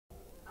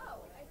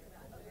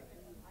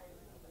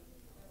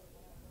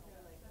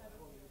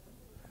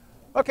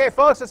Okay,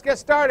 folks, let's get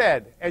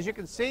started. As you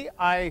can see,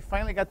 I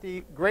finally got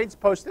the grades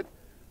posted.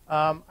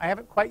 I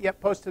haven't quite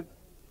yet posted.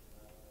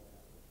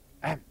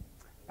 I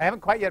haven't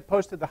quite yet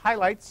posted the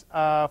highlights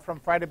from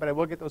Friday, but I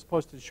will get those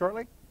posted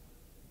shortly.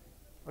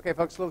 Okay,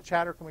 folks, a little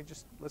chatter. Can we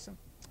just listen?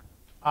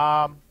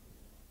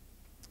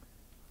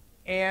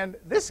 And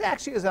this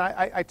actually is,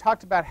 I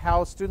talked about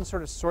how students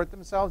sort of sort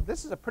themselves.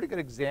 This is a pretty good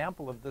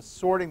example of the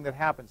sorting that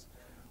happens.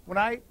 When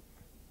I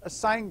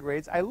assign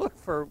grades, I look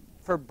for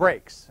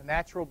breaks,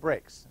 natural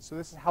breaks. So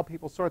this is how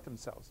people sort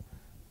themselves.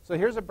 So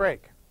here's a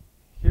break.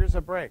 Here's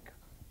a break.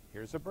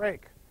 Here's a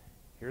break.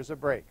 Here's a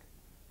break.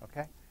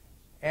 Okay?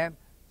 And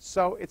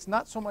so it's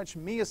not so much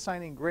me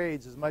assigning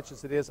grades as much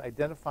as it is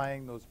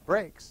identifying those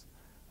breaks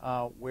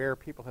where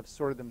people have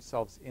sorted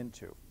themselves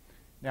into.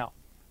 Now,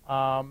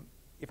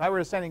 if I were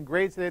assigning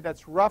grades today,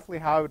 that's roughly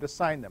how I would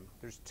assign them.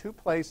 There's two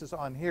places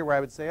on here where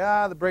I would say,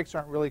 the breaks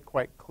aren't really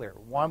quite clear.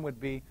 One would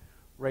be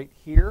right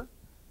here,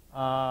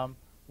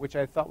 which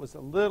I thought was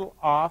a little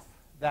off.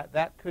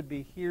 That could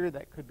be here,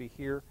 that could be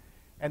here.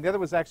 And the other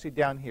was actually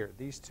down here.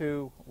 These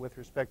two, with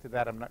respect to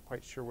that, I'm not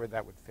quite sure where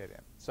that would fit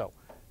in. So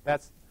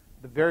that's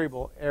the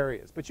variable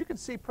areas. But you can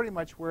see pretty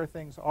much where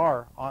things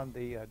are on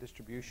the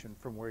distribution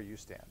from where you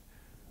stand.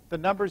 The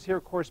numbers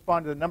here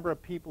correspond to the number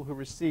of people who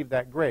received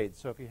that grade.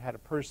 So if you had a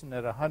person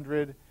at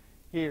 100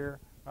 here,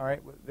 all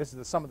right, this is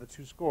the sum of the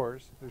two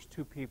scores. There's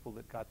two people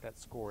that got that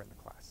score in the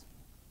class.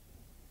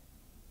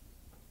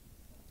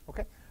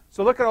 Okay,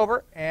 so look it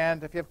over,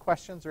 and if you have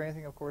questions or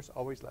anything, of course,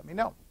 always let me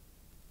know.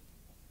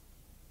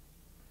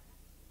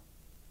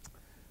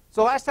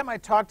 So last time I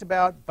talked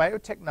about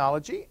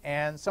biotechnology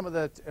and some of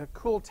the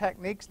cool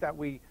techniques that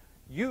we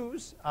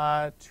use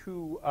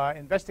to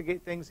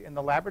investigate things in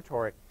the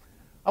laboratory.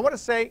 I want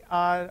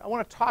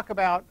to talk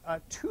about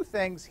two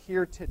things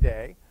here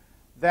today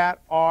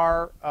that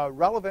are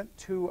relevant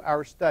to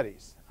our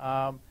studies.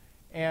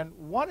 And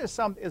one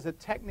is a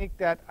technique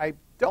that I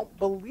don't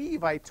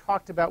believe I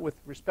talked about with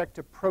respect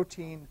to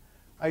protein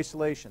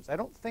isolations. I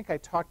don't think I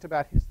talked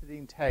about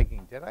histidine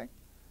tagging, did I?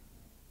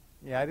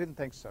 Yeah, I didn't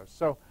think so.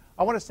 So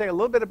I want to say a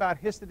little bit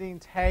about histidine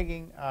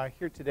tagging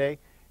here today,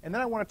 and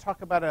then I want to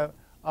talk about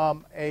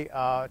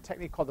a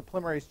technique called the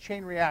polymerase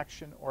chain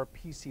reaction, or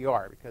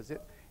PCR, because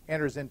it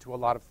enters into a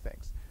lot of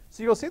things.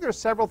 So you'll see there's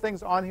several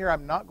things on here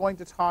I'm not going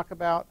to talk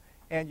about,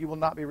 and you will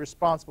not be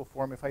responsible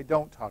for them if I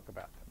don't talk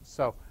about them.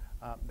 So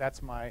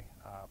that's my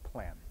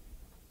plan.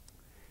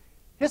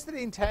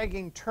 Histidine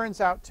tagging turns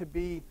out to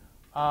be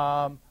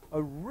a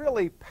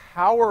really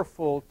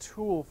powerful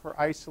tool for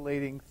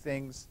isolating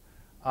things,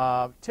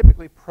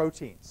 typically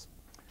proteins.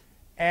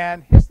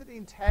 And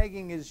histidine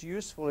tagging is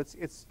useful.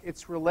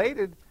 It's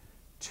related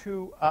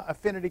to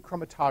affinity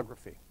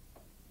chromatography.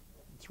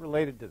 It's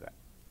related to that.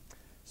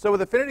 So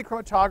with affinity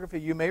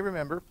chromatography, you may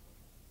remember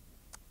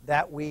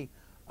that we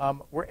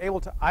were able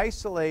to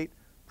isolate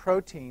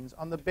proteins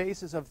on the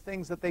basis of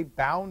things that they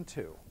bound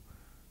to.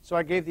 So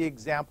I gave the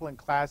example in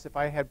class, if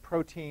I had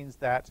proteins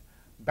that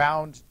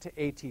bound to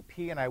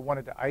ATP and I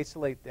wanted to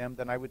isolate them,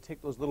 then I would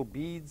take those little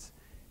beads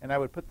and I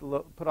would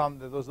put on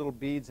those little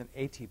beads an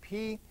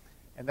ATP,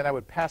 and then I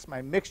would pass my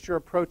mixture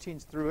of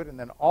proteins through it, and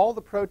then all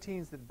the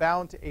proteins that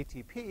bound to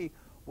ATP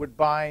would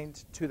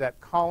bind to that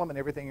column, and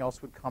everything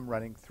else would come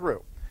running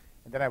through.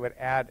 And then I would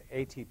add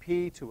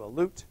ATP to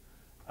elute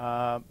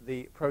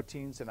the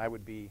proteins, and I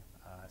would be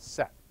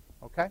set.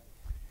 Okay?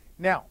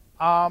 Now,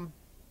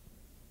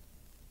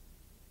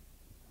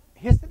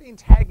 histidine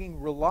tagging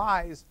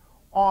relies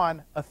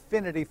on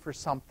affinity for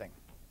something.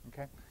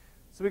 Okay?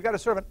 So we've got a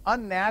sort of an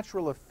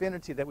unnatural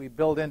affinity that we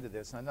build into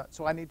this.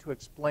 So I need to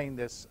explain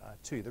this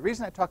to you. The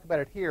reason I talk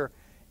about it here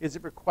is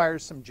it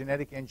requires some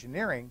genetic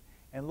engineering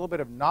and a little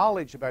bit of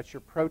knowledge about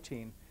your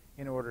protein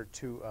in order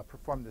to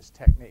perform this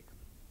technique.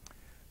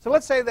 So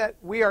let's say that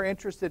we are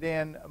interested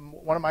in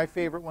one of my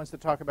favorite ones to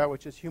talk about,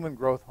 which is human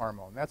growth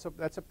hormone. That's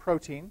a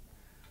protein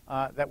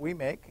that we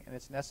make, and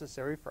it's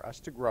necessary for us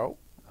to grow.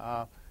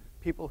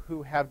 People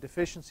who have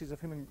deficiencies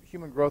of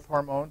human growth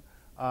hormone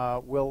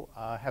will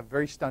have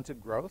very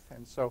stunted growth,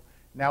 and so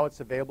now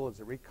it's available as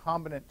a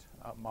recombinant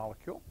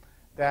molecule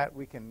that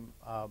we can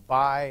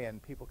buy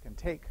and people can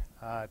take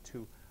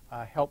to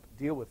help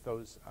deal with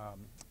those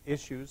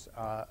issues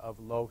of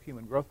low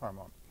human growth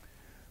hormone.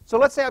 So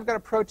let's say I've got a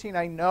protein.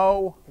 I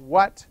know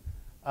what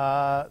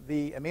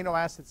the amino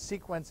acid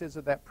sequence is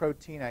of that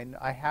protein.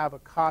 I have a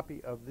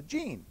copy of the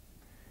gene.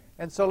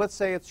 And so let's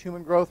say it's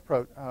human growth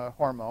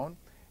hormone.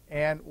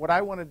 And what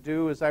I want to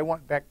do is I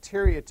want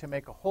bacteria to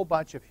make a whole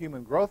bunch of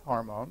human growth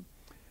hormone.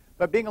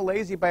 But being a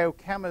lazy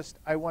biochemist,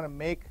 I want to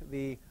make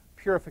the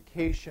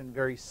purification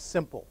very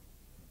simple.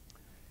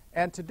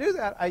 And to do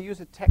that, I use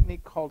a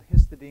technique called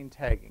histidine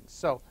tagging.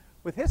 So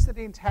with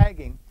histidine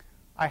tagging,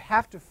 I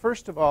have to,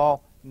 first of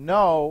all,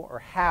 know or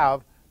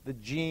have the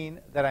gene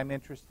that I'm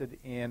interested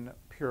in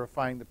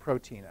purifying the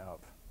protein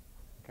of.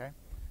 Okay?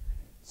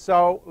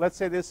 So let's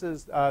say this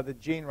is the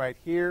gene right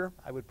here.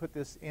 I would put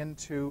this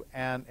into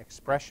an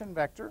expression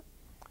vector,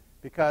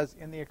 because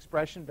in the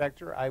expression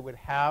vector I would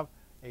have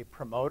a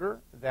promoter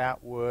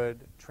that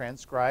would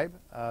transcribe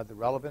the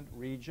relevant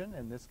region,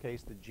 in this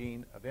case the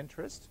gene of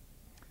interest.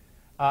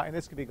 And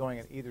this could be going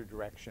in either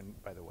direction,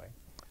 by the way.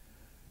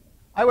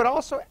 I would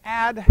also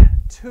add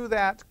to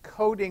that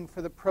coding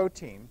for the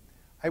protein,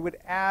 I would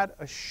add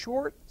a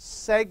short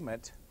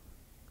segment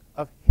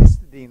of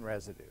histidine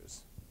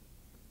residues.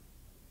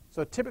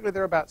 So typically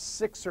they're about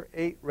 6 or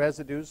 8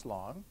 residues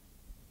long,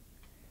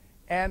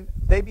 and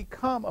they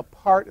become a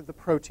part of the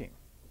protein.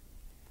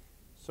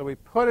 So we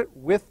put it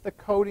with the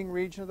coding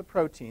region of the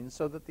protein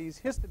so that these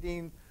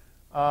histidine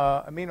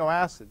amino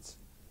acids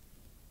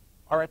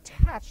are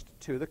attached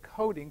to the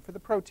coding for the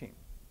protein.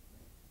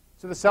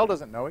 So the cell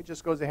doesn't know it,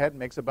 just goes ahead and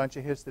makes a bunch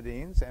of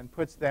histidines and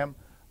puts them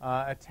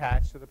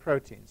attached to the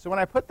protein. So when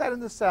I put that in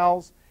the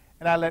cells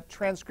and I let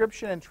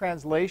transcription and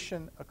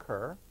translation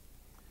occur,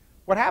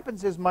 what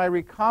happens is my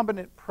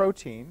recombinant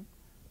protein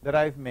that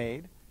I've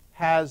made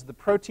has the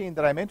protein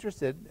that I'm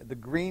interested in, the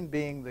green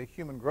being the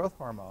human growth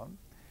hormone,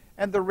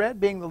 and the red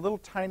being the little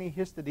tiny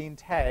histidine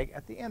tag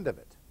at the end of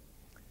it.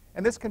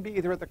 And this can be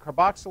either at the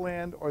carboxyl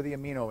end or the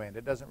amino end.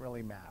 It doesn't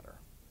really matter.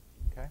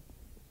 Okay?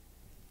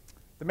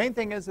 The main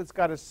thing is it's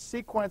got a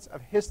sequence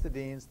of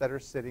histidines that are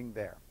sitting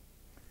there.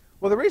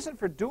 Well, the reason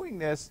for doing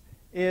this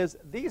is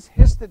these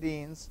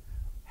histidines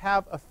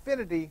have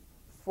affinity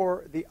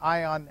for the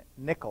ion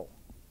nickel.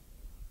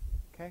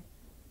 Okay?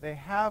 They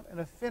have an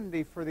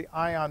affinity for the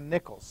ion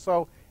nickel.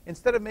 So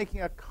instead of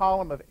making a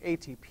column of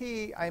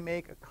ATP, I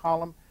make a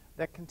column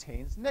that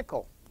contains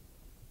nickel.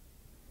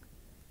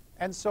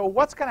 And so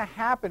what's going to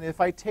happen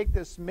if I take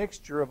this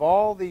mixture of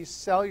all these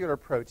cellular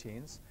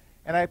proteins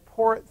and I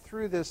pour it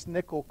through this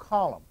nickel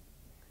column?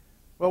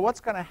 Well, what's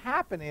going to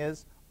happen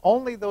is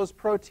only those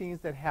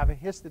proteins that have a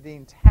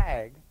histidine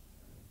tag,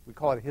 we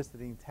call it a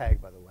histidine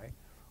tag, by the way,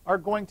 are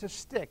going to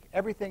stick.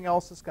 Everything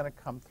else is going to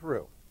come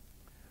through.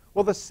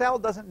 Well, the cell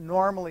doesn't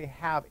normally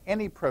have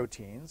any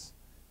proteins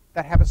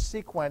that have a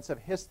sequence of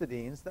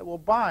histidines that will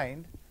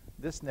bind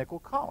this nickel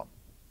column.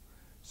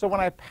 So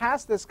when I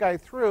pass this guy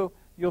through,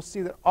 you'll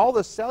see that all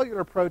the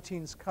cellular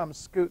proteins come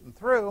scooting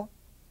through,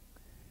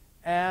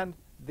 and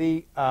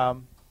the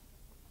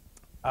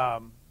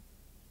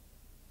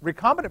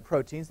recombinant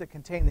proteins that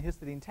contain the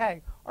histidine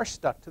tag are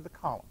stuck to the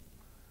column.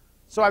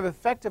 So I've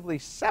effectively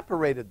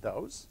separated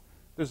those.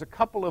 There's a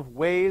couple of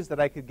ways that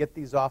I could get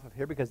these off of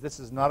here, because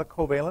this is not a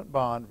covalent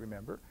bond,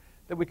 remember,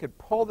 that we could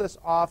pull this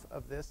off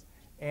of this,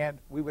 and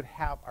we would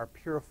have our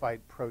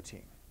purified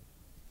protein.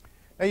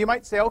 Now you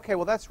might say, okay,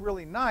 well that's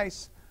really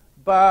nice,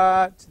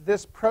 but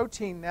this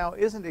protein now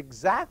isn't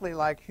exactly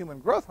like human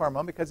growth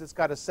hormone because it's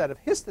got a set of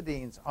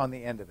histidines on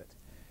the end of it.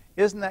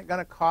 Isn't that going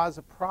to cause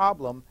a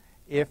problem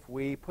if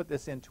we put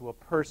this into a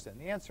person?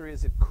 The answer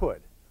is it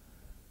could.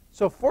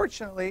 So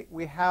fortunately,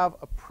 we have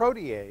a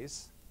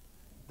protease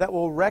that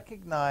will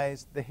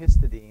recognize the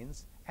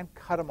histidines and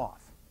cut them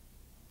off.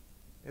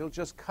 It'll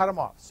just cut them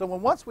off. So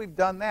once we've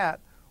done that,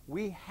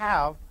 we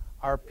have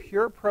our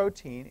pure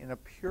protein in a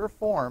pure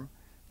form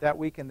that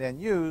we can then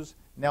use,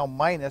 now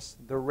minus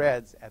the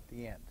reds at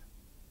the end.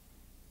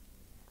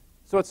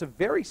 So it's a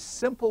very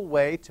simple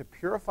way to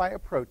purify a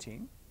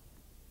protein.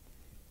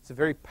 It's a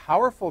very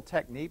powerful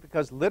technique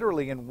because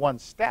literally in one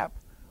step,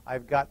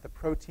 I've got the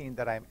protein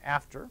that I'm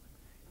after.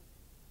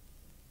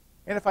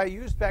 And if I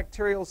use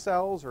bacterial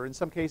cells, or in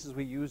some cases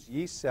we use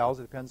yeast cells,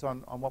 it depends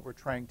on what we're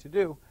trying to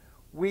do,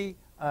 we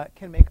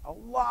can make a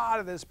lot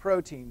of this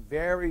protein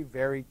very,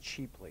 very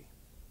cheaply.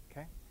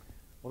 Okay?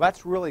 Well,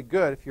 that's really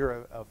good if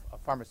you're a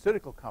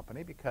pharmaceutical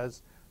company,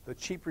 because the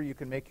cheaper you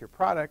can make your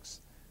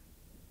products,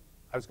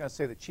 I was going to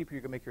say the cheaper you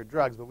can make your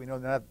drugs, but we know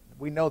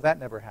that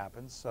never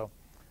happens. So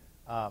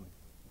I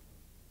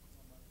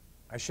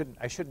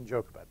shouldn't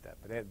joke about that,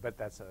 but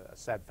that's a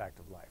sad fact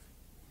of life.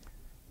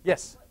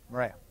 Yes,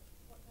 Mariah.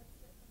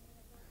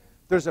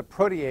 There's a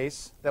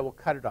protease that will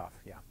cut it off.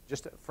 Yeah,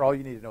 just for all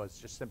you need to know, it's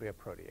just simply a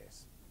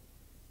protease.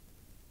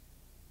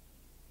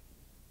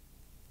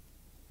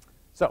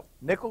 So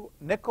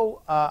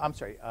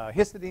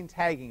histidine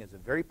tagging is a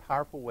very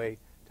powerful way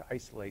to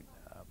isolate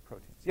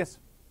proteins. Yes?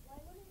 Why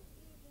wouldn't you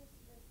just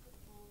rinse the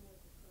column with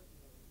the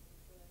protease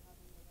instead of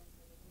having to rinse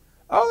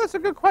everything? Oh, that's a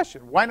good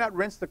question. Why not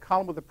rinse the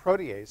column with a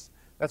protease?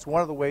 That's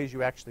one of the ways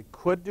you actually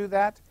could do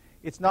that.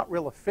 It's not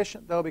real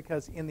efficient, though,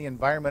 because in the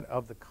environment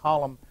of the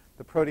column,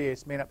 the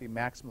protease may not be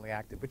maximally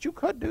active. But you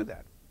could do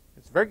that.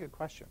 It's a very good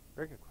question.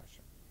 Very good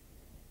question.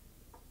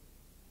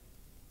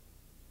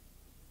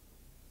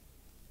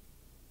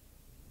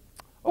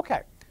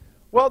 Okay.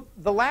 Well,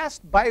 the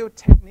last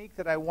biotechnique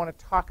that I want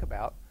to talk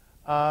about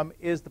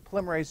is the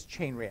polymerase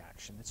chain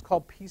reaction. It's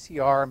called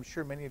PCR. I'm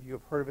sure many of you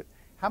have heard of it.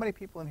 How many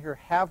people in here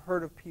have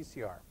heard of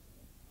PCR?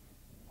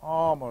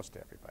 Almost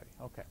everybody.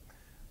 Okay.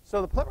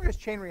 So the polymerase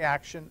chain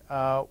reaction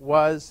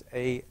was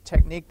a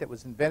technique that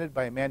was invented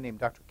by a man named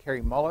Dr.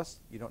 Kary Mullis.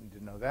 You don't need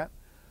to know that.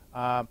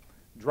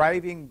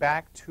 Driving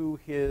back to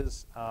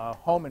his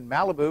home in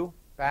Malibu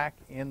back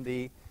in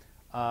the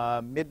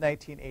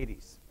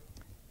mid-1980s.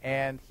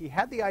 And he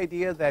had the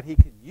idea that he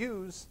could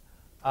use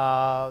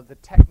the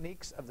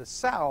techniques of the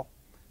cell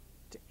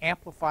to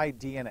amplify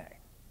DNA.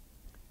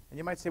 And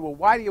you might say, well,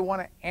 why do you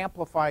want to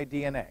amplify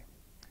DNA?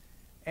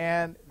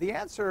 And the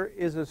answer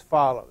is as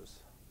follows.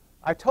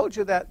 I told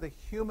you that the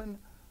human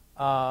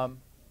genome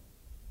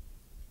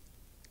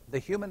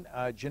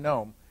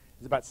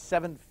is about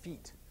 7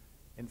 feet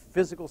in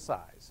physical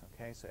size.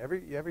 Okay, so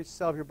every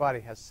cell of your body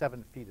has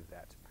 7 feet of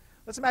that.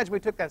 Let's imagine we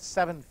took that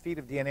 7 feet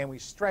of DNA and we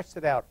stretched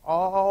it out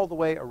all the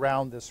way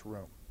around this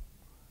room.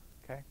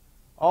 Okay,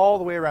 all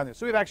the way around this.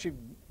 So we've actually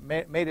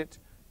made it,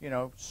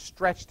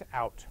 stretched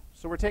out.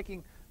 So we're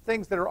taking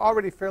things that are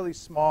already fairly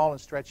small and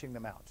stretching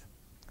them out.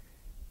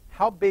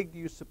 How big do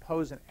you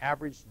suppose an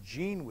average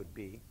gene would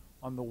be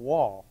on the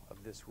wall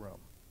of this room?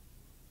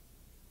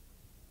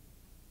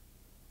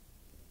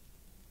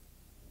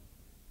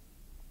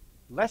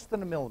 Less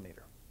than a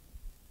millimeter.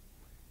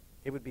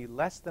 It would be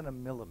less than a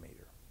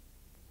millimeter.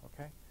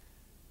 Okay?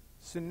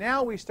 So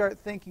now we start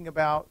thinking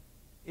about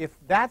if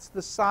that's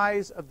the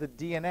size of the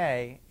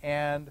DNA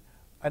and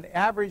an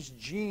average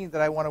gene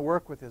that I want to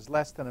work with is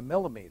less than a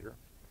millimeter,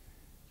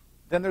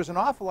 then there's an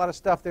awful lot of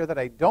stuff there that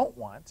I don't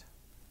want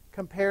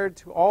compared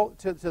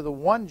to the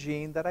one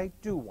gene that I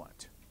do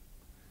want.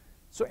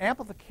 So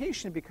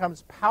amplification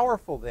becomes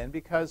powerful then,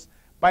 because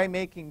by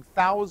making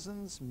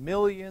thousands,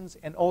 millions,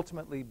 and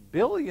ultimately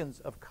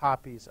billions of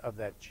copies of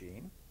that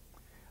gene,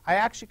 I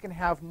actually can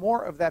have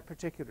more of that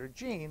particular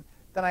gene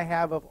than I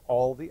have of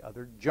all the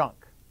other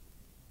junk.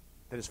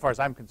 That, as far as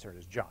I'm concerned,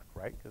 is junk,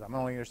 right? Because I'm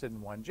only interested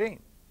in one gene.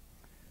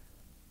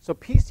 So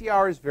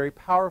PCR is very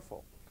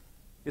powerful.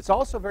 It's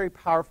also very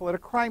powerful at a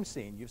crime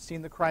scene. You've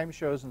seen the crime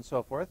shows and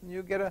so forth, and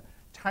you get a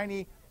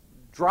tiny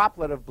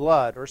droplet of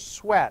blood or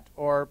sweat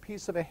or a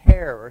piece of a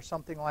hair or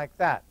something like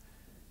that.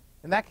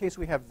 In that case,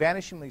 we have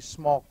vanishingly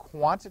small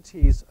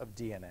quantities of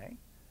DNA,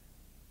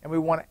 and we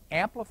want to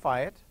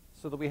amplify it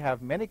so that we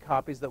have many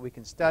copies that we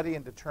can study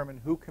and determine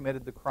who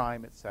committed the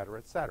crime, et cetera,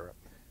 et cetera.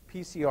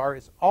 PCR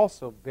is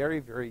also very,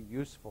 very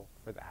useful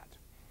for that.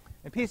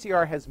 And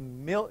PCR has,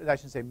 I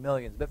shouldn't say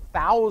millions, but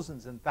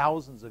thousands and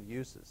thousands of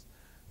uses.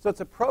 So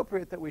it's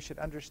appropriate that we should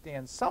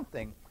understand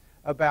something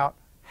about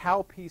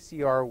how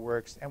PCR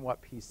works and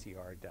what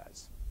PCR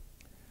does.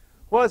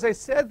 Well, as I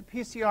said, the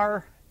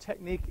PCR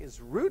technique is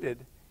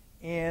rooted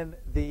in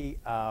the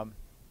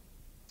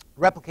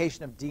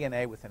replication of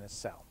DNA within a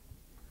cell.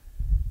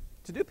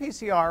 To do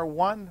PCR,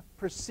 one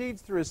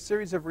proceeds through a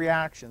series of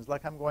reactions,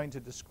 like I'm going to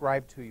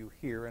describe to you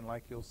here and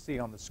like you'll see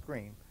on the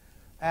screen.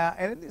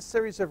 And in this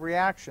series of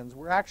reactions,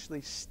 we're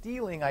actually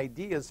stealing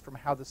ideas from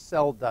how the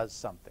cell does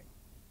something.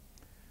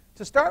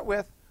 To start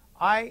with,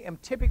 I am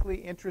typically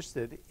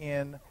interested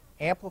in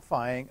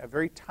amplifying a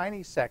very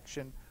tiny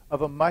section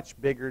of a much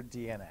bigger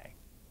DNA.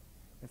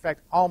 In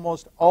fact,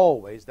 almost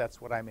always that's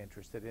what I'm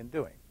interested in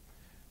doing.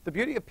 The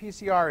beauty of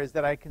PCR is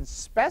that I can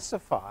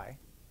specify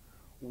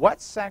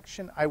what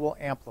section I will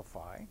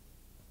amplify,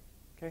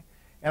 okay?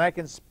 And I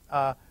can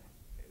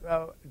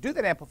do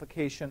that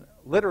amplification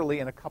literally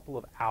in a couple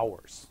of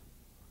hours,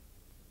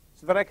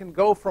 so that I can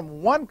go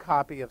from one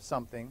copy of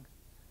something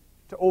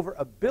to over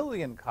 1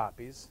 billion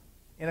copies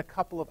in a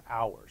couple of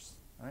hours.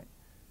 Right?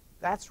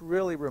 That's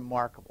really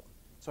remarkable.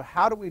 So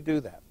how do we do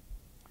that?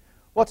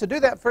 Well, to do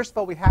that, first of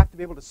all, we have to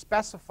be able to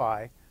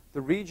specify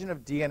the region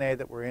of DNA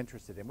that we're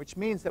interested in, which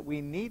means that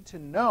we need to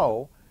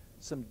know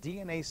some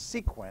DNA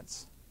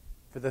sequence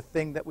for the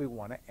thing that we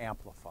want to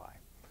amplify.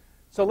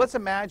 So let's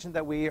imagine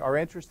that we are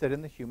interested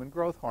in the human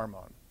growth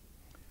hormone.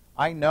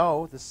 I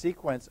know the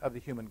sequence of the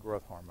human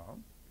growth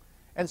hormone,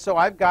 and so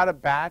I've got a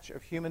batch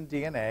of human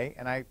DNA,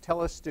 and I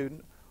tell a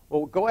student,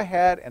 well, go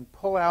ahead and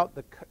pull out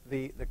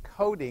the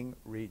coding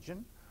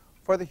region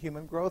for the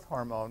human growth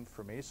hormone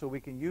for me so we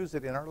can use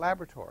it in our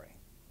laboratory.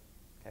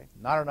 Okay?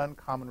 Not an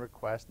uncommon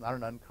request, not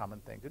an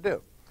uncommon thing to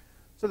do.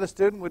 So the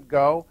student would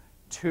go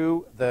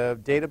to the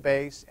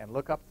database and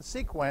look up the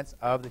sequence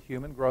of the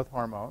human growth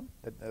hormone,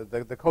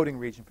 the coding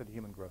region for the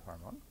human growth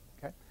hormone.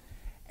 Okay?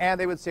 And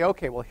they would say,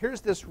 okay, well, here's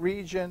this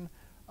region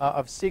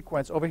of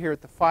sequence over here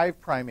at the 5'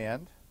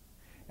 end,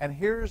 and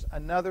here's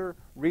another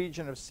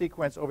region of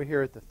sequence over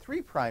here at the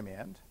 3'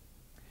 end,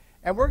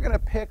 and we're going to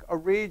pick a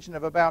region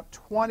of about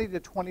 20 to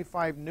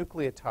 25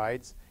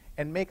 nucleotides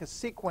and make a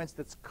sequence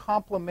that's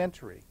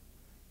complementary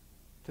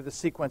to the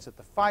sequence at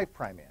the 5'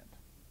 end.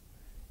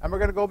 And we're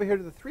going to go over here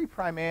to the 3'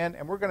 end,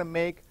 and we're going to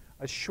make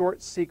a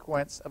short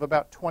sequence of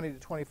about 20 to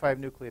 25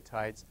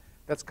 nucleotides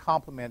that's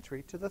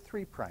complementary to the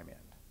 3' end.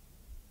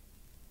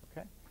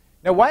 Okay?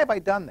 Now, why have I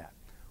done that?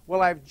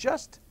 Well, I've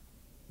just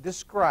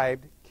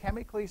described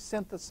chemically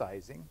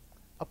synthesizing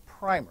a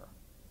primer.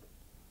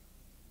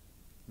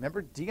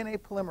 Remember, DNA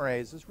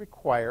polymerases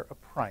require a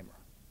primer.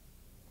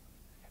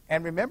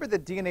 And remember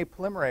that DNA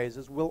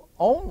polymerases will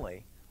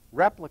only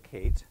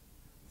replicate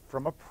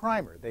from a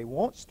primer. They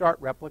won't start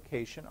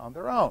replication on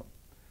their own.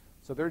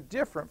 So they're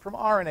different from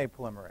RNA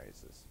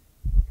polymerases.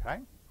 Okay?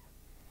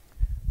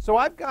 So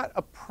I've got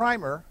a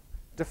primer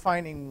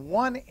defining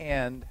one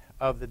end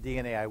of the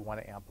DNA I want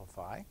to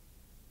amplify.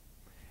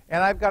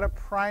 And I've got a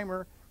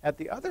primer at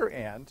the other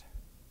end,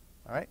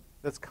 all right,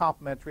 that's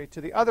complementary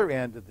to the other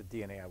end of the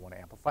DNA I want to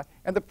amplify.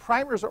 And the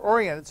primers are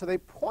oriented so they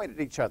point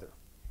at each other.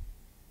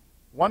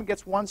 One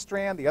gets one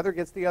strand, the other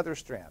gets the other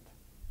strand.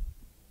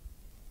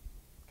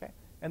 Okay?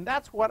 And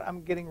that's what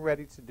I'm getting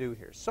ready to do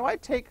here. So I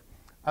take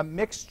a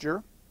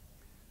mixture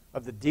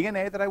of the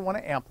DNA that I want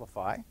to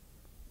amplify,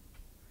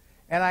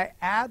 and I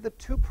add the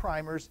two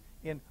primers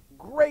in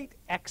great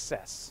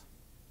excess.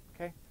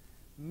 Okay?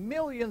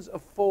 Millions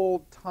of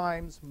fold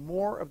times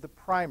more of the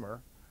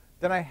primer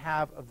than I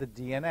have of the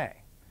DNA.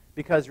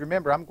 Because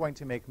remember, I'm going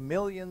to make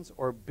millions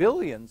or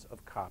billions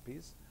of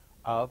copies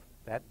of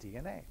that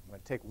DNA. I'm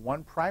going to take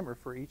one primer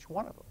for each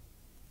one of them.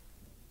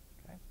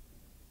 Okay?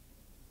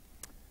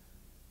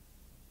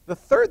 The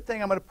third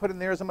thing I'm going to put in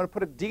there is I'm going to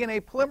put a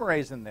DNA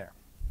polymerase in there.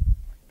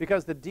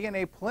 Because the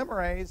DNA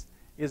polymerase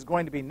is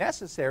going to be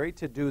necessary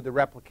to do the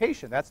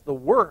replication. That's the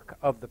work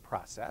of the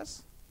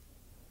process.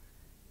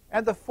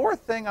 And the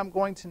fourth thing I'm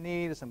going to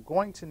need is I'm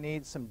going to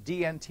need some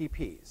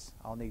dNTPs.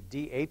 I'll need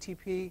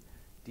dATP,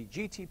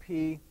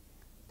 dGTP,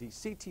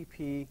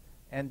 dCTP,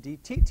 and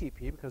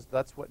dTTP, because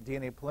that's what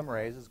DNA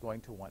polymerase is going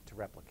to want to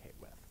replicate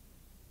with.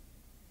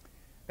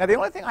 Now, the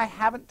only thing I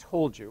haven't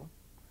told you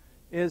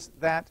is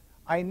that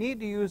I need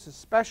to use a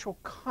special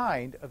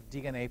kind of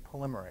DNA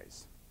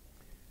polymerase.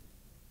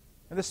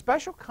 And the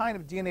special kind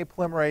of DNA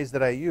polymerase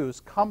that I use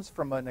comes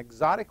from an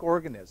exotic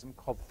organism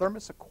called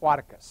Thermus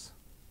aquaticus.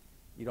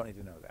 You don't need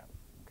to know that.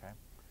 Okay?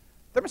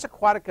 Thermus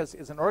aquaticus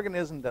is an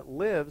organism that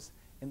lives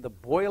in the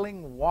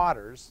boiling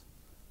waters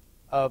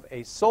of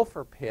a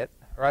sulfur pit,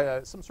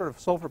 or some sort of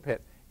sulfur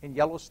pit in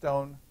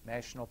Yellowstone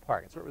National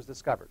Park. That's where it was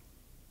discovered.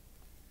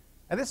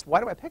 And this, why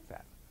do I pick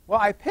that? Well,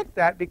 I picked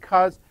that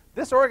because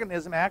this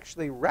organism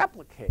actually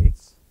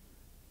replicates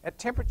at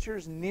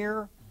temperatures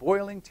near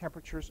boiling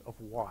temperatures of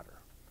water,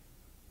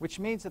 which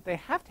means that they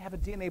have to have a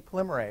DNA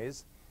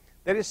polymerase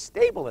that is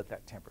stable at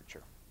that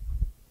temperature.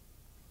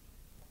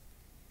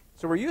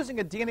 So we're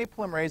using a DNA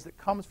polymerase that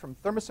comes from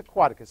Thermus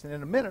aquaticus, and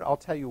in a minute I'll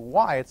tell you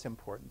why it's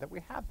important that we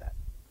have that.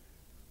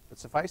 But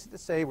suffice it to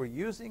say, we're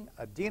using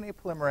a DNA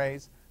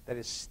polymerase that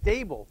is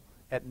stable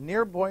at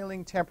near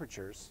boiling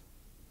temperatures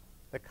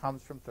that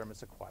comes from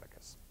Thermus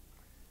aquaticus.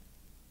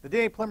 The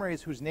DNA polymerase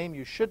whose name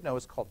you should know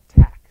is called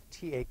Taq,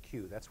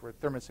 T-A-Q. That's where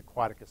Thermus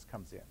aquaticus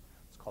comes in.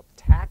 It's called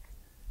Taq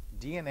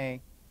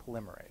DNA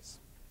Polymerase.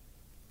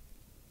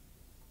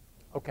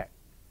 Okay.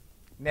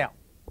 Now,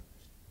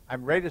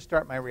 I'm ready to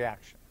start my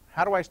reaction.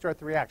 How do I start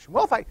the reaction?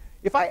 Well,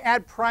 if I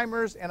add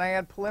primers and I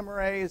add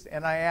polymerase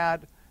and I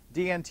add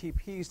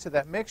dNTPs to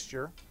that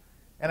mixture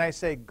and I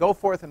say go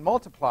forth and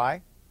multiply,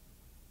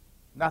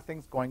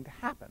 nothing's going to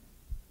happen.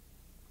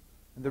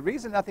 And the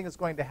reason nothing is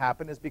going to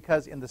happen is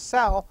because in the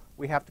cell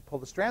we have to pull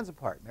the strands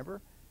apart,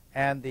 remember?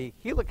 And the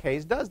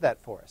helicase does that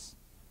for us.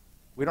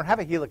 We don't have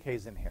a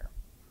helicase in here.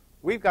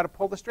 We've got to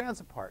pull the strands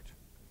apart.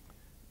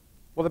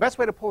 Well, the best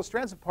way to pull the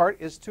strands apart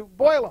is to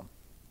boil them.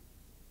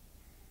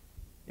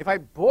 If I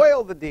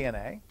boil the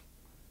DNA,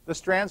 the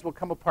strands will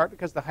come apart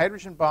because the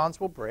hydrogen bonds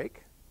will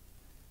break.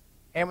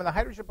 And when the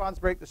hydrogen bonds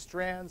break, the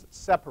strands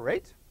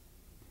separate.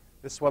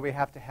 This is why we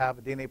have to have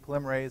a DNA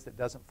polymerase that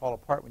doesn't fall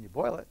apart when you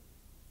boil it.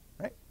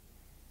 Right?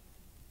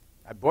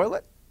 I boil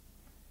it,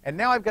 and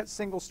now I've got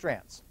single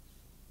strands.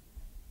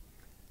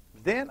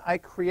 Then I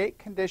create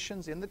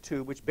conditions in the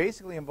tube, which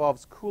basically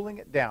involves cooling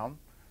it down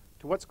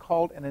to what's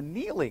called an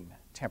annealing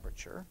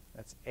temperature.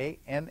 That's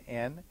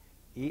A-N-N-E-A-L-I-N-G.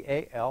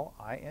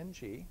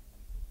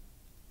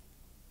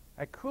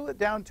 I cool it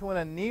down to an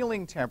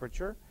annealing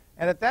temperature,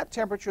 and at that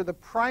temperature, the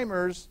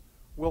primers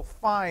will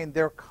find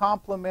their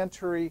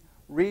complementary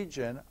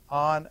region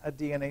on a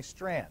DNA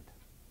strand.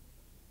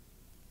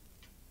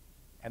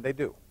 And they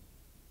do.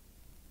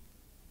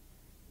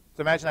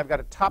 So imagine I've got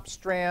a top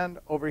strand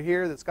over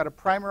here that's got a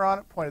primer on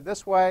it pointed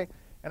this way,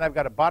 and I've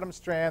got a bottom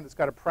strand that's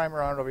got a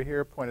primer on it over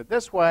here pointed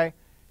this way.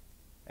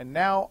 And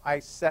now I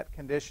set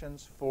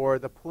conditions for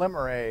the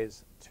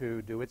polymerase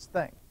to do its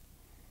thing.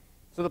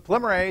 So the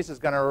polymerase is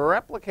going to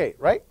replicate,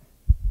 right?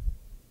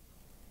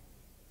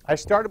 I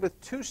started with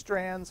 2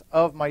 strands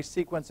of my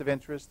sequence of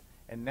interest,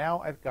 and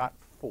now I've got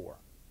 4.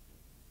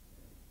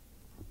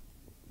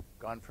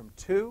 Gone from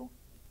 2,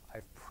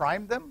 I've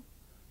primed them,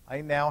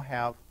 I now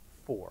have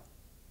 4.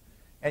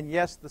 And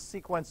yes, the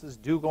sequences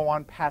do go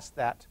on past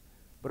that,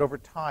 but over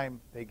time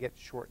they get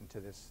shortened to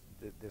this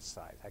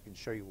size. I can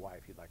show you why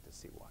if you'd like to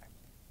see why.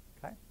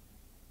 Okay?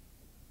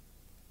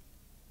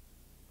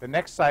 The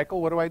next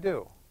cycle, what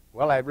do?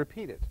 Well, I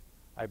repeat it.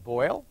 I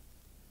boil,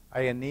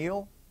 I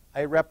anneal,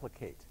 I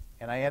replicate,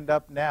 and I end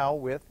up now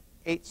with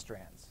 8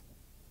 strands.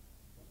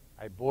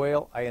 I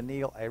boil, I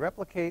anneal, I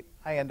replicate,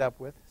 I end up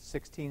with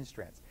 16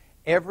 strands.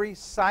 Every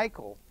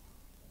cycle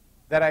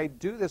that I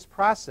do this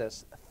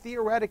process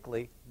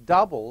theoretically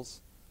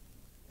doubles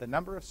the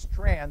number of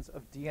strands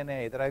of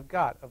DNA that I've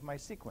got of my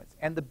sequence.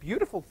 And the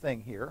beautiful thing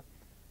here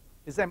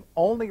is I'm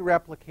only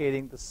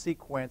replicating the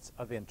sequence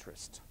of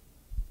interest.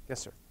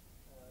 Yes, sir?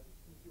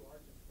 Since you are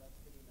just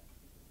replicating that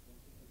sequence, don't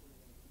you think we're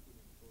going to keep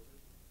it shorter?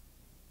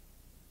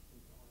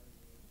 Since the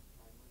RNA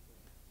primers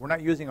We're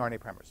not using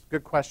RNA primers.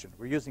 Good question.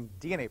 We're using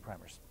DNA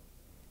primers.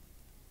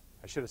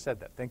 I should have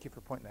said that. Thank you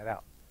for pointing that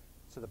out.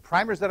 So the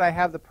primers that I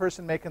have the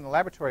person make in the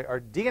laboratory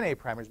are DNA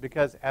primers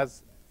because,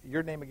 as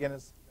your name again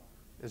is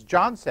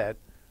John said,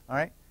 all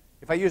right,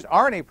 if I used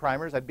RNA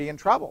primers, I'd be in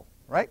trouble,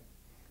 right?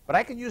 But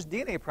I can use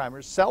DNA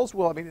primers. Cells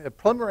will, the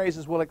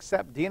polymerases will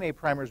accept DNA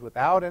primers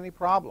without any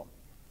problem.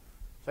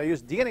 So I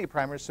use DNA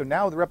primers, so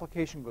now the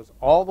replication goes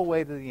all the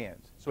way to the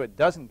end, so it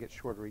doesn't get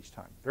shorter each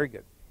time. Very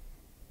good.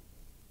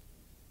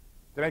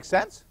 Does that make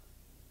sense?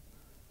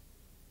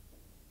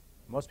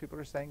 Most people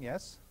are saying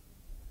yes.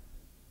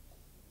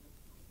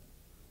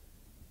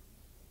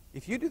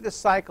 If you do this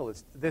cycle,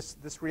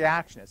 this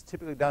reaction, it's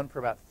typically done for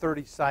about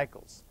 30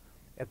 cycles.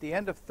 At the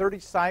end of 30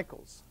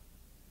 cycles,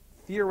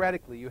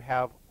 theoretically, you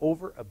have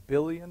over 1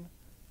 billion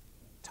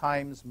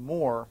times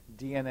more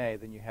DNA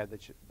than you had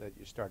that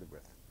you started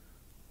with.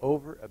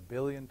 Over 1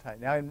 billion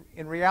times. Now,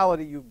 in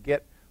reality, you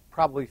get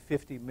probably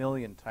 50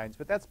 million times,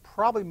 but that's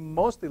probably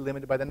mostly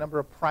limited by the number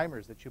of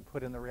primers that you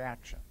put in the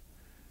reaction,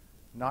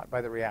 not by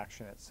the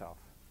reaction itself.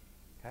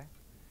 Okay?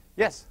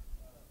 Yes?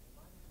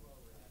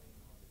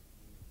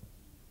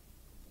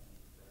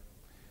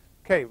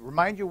 Okay,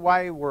 remind you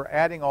why we're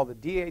adding all the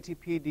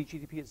dATP,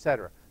 dGTP,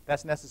 etc.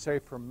 That's necessary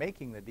for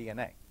making the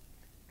DNA,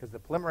 because the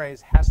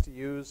polymerase has to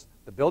use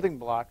the building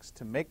blocks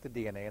to make the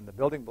DNA, and the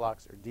building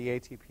blocks are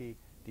dATP,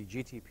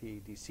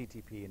 dGTP,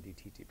 dCTP, and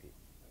dTTP.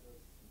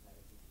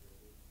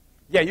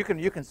 Yeah, you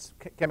can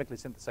chemically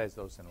synthesize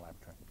those in a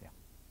laboratory. Yeah.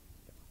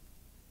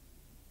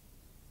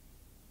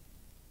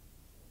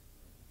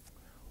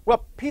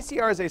 Well,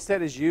 PCR, as I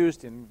said, is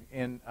used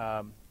in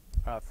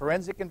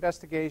forensic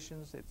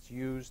investigations. It's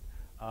used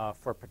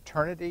for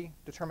paternity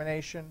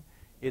determination.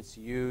 It's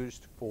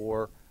used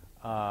for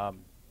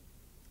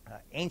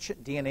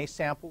ancient DNA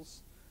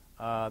samples.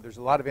 There's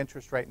a lot of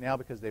interest right now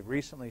because they've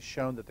recently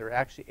shown that they're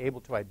actually able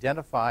to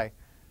identify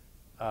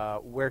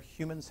where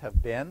humans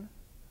have been.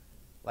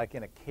 Like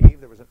in a cave,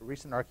 there was a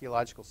recent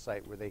archaeological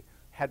site where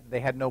they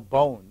had no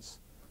bones,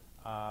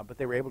 but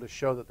they were able to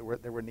show that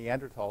there were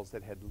Neanderthals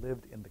that had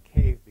lived in the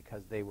cave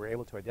because they were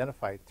able to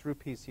identify through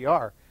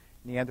PCR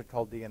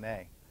Neanderthal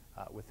DNA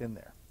within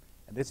there.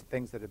 And these are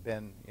things that have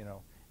been,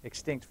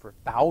 extinct for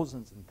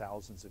thousands and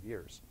thousands of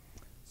years.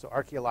 So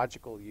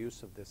archaeological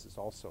use of this is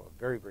also a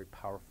very, very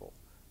powerful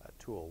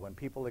tool. When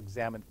people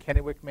examined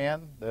Kennewick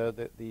Man,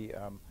 the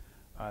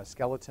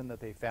skeleton that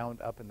they found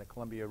up in the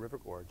Columbia River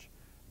Gorge,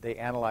 they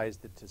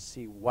analyzed it to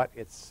see what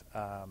its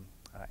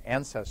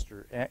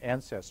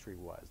ancestry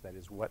was. That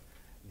is, what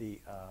the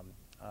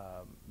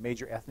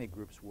major ethnic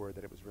groups were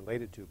that it was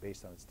related to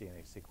based on its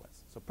DNA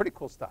sequence. So pretty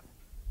cool stuff.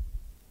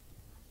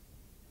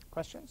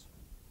 Questions?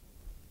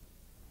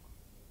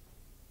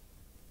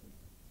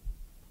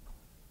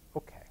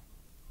 Okay.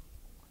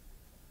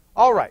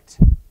 All right.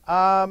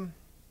 I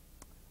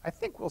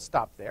think we'll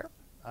stop there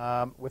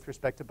with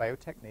respect to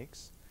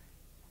BioTechniques.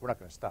 We're not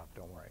going to stop,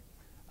 don't worry.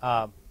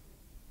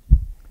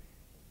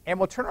 And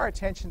we'll turn our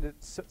attention to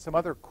some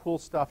other cool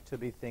stuff to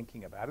be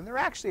thinking about. And they're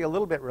actually a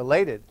little bit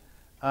related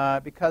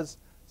because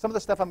some of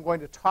the stuff I'm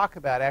going to talk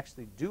about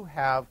actually do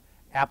have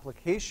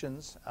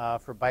applications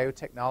for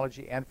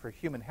biotechnology and for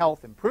human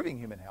health, improving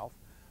human health,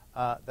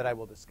 that I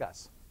will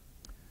discuss.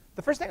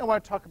 The first thing I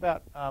want to talk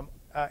about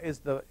is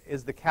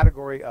the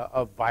category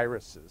of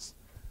viruses.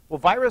 Well,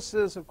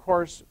 viruses, of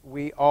course,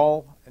 we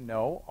all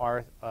know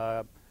are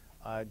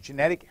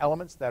genetic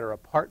elements that are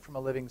apart from a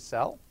living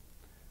cell.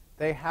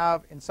 They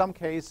have, in some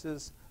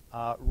cases,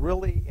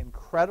 really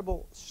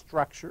incredible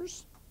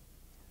structures.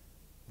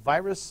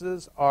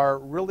 Viruses are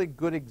really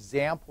good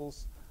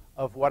examples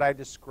of what I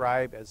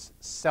describe as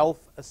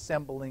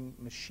self-assembling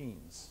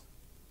machines.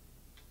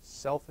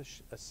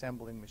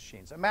 Self-assembling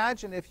machines.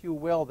 Imagine, if you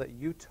will, that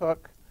you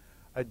took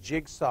a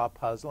jigsaw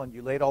puzzle and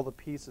you laid all the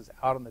pieces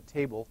out on the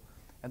table,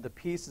 and the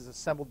pieces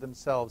assembled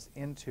themselves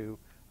into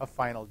a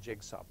final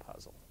jigsaw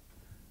puzzle.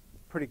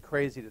 Pretty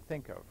crazy to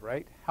think of,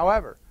 right?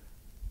 However,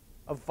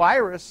 a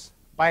virus,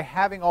 by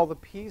having all the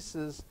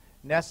pieces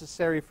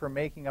necessary for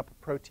making up a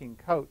protein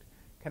coat,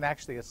 can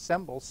actually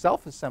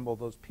self-assemble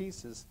those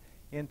pieces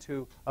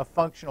into a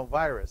functional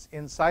virus,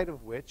 inside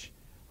of which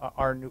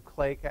are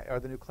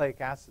the nucleic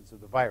acids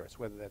of the virus,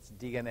 whether that's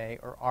DNA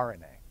or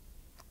RNA.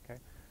 Okay?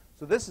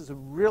 So this is a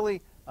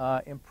really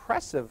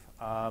impressive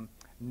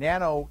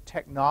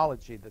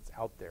nanotechnology that's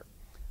out there.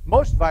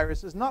 Most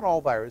viruses, not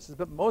all viruses,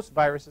 but most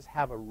viruses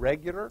have a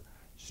regular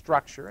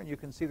structure, and you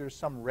can see there's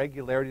some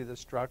regularity to the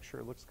structure.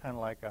 It looks kind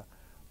of like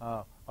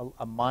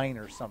a mine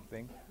or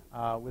something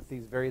with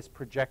these various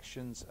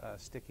projections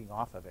sticking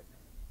off of it.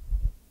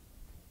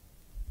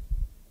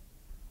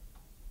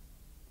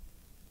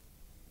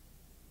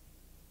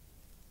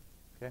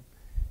 Okay.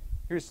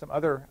 Here's some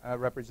other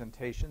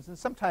representations, and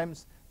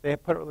sometimes they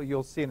put,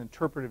 you'll see an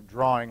interpretive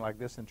drawing like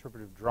this.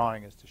 Interpretive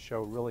drawing is to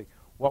show really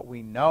what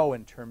we know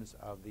in terms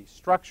of the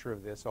structure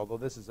of this, although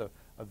this is a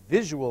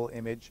visual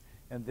image,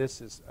 and this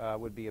is,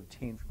 would be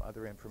obtained from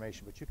other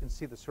information. But you can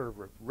see the sort of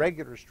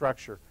regular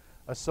structure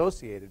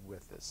associated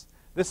with this.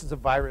 This is a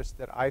virus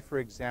that I, for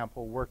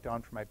example, worked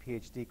on for my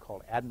PhD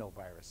called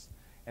adenovirus.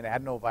 And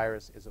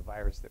adenovirus is a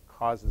virus that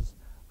causes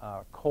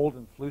cold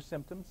and flu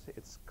symptoms.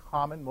 It's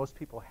common. Most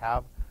people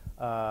have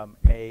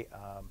a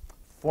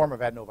form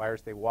of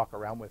adenovirus they walk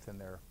around with in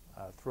their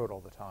through it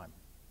all the time.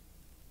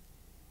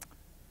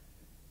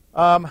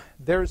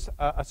 There's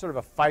a sort of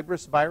a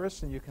fibrous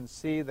virus, and you can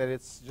see that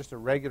it's just a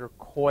regular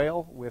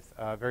coil with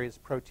various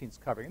proteins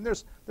covering. And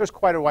there's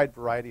quite a wide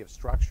variety of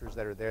structures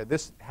that are there.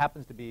 This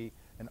happens to be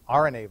an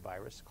RNA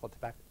virus called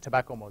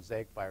tobacco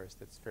mosaic virus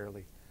that's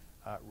fairly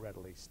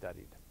readily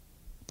studied.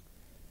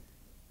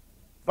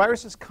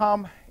 Viruses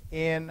come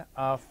in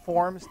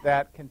forms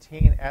that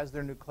contain as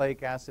their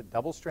nucleic acid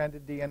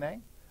double-stranded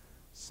DNA.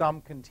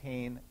 Some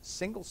contain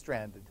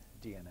single-stranded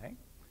DNA.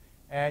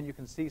 And you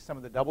can see some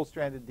of the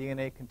double-stranded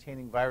DNA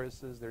containing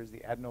viruses. There's the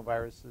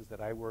adenoviruses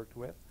that I worked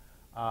with.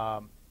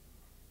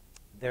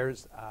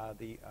 There's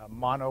the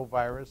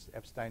monovirus,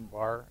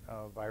 Epstein-Barr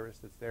virus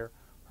that's there.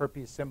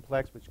 Herpes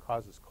simplex, which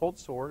causes cold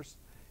sores.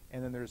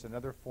 And then there's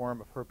another form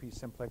of herpes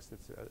simplex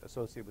that's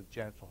associated with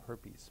genital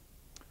herpes.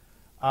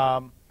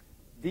 What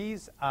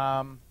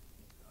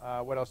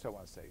else do I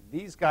want to say?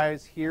 These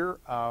guys here,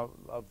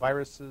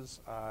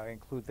 viruses,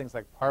 include things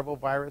like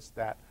parvovirus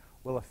that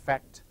will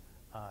affect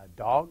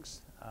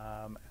dogs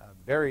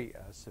very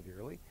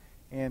severely,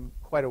 and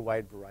quite a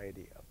wide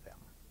variety of them.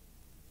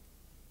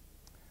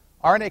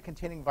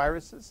 RNA-containing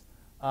viruses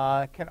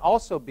can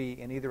also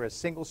be in either a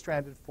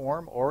single-stranded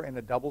form or in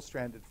a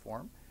double-stranded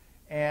form.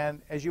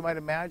 And as you might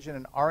imagine,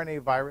 an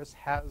RNA virus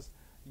has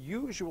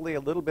usually a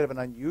little bit of an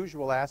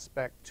unusual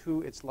aspect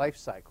to its life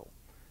cycle.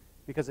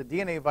 Because a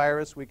DNA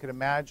virus, we could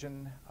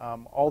imagine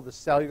all the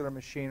cellular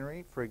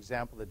machinery, for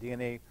example, the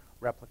DNA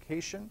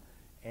replication,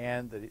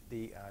 and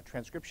the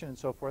transcription and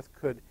so forth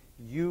could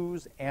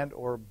use and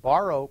or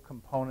borrow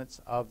components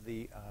of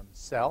the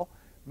cell.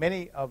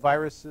 Many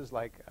viruses,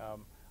 like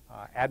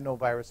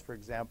adenovirus, for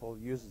example,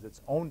 uses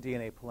its own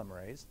DNA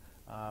polymerase,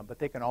 but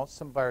they can also,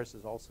 some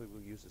viruses also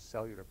will use a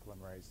cellular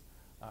polymerase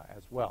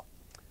as well.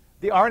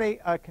 The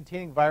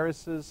RNA-containing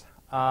viruses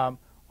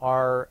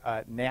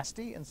are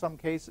nasty in some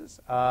cases.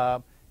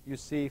 You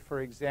see,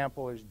 for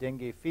example, there's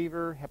dengue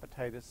fever.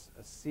 Hepatitis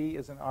C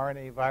is an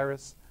RNA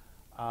virus.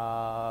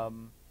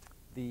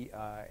 The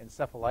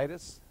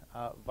encephalitis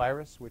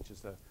virus, which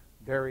is a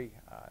very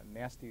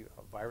nasty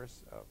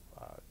virus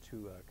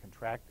to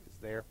contract, is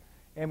there.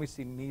 And we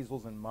see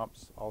measles and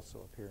mumps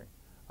also appearing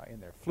in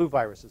there. Flu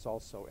virus is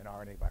also an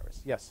RNA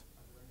virus. Yes?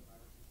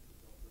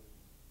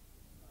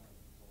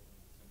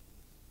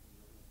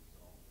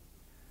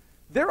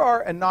 There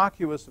are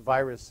innocuous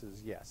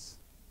viruses, yes.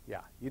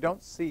 Yeah, you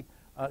don't see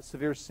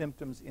severe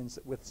symptoms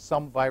with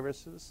some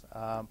viruses,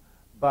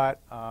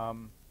 but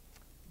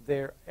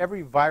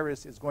every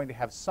virus is going to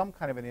have some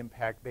kind of an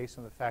impact based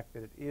on the fact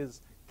that it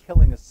is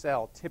killing a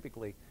cell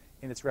typically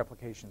in its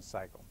replication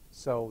cycle.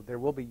 So there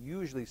will be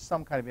usually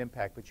some kind of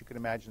impact, but you can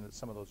imagine that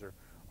some of those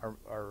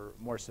are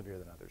more severe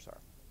than others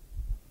are.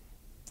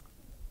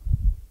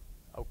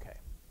 Okay.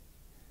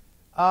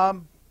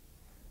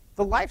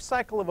 The life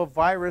cycle of a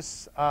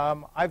virus,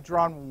 I've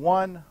drawn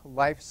one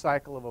life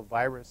cycle of a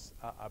virus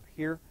up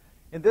here.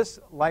 In this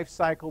life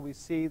cycle, we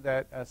see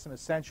that some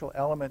essential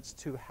elements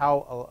to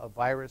how a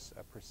virus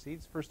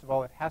proceeds. First of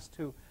all, it has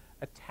to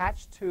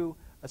attach to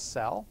a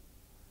cell,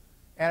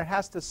 and it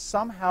has to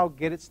somehow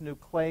get its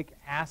nucleic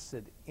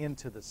acid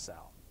into the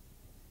cell.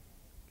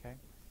 Okay?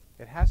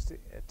 It has to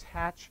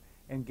attach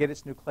and get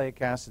its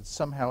nucleic acid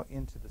somehow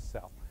into the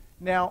cell.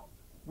 Now,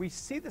 we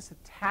see this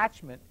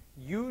attachment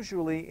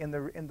usually in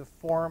the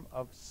form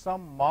of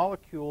some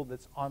molecule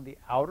that's on the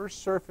outer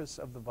surface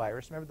of the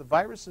virus. Remember, the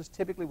viruses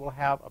typically will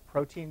have a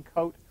protein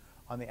coat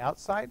on the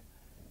outside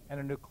and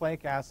a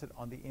nucleic acid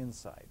on the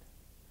inside.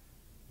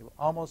 They will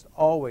almost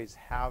always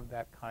have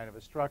that kind of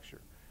a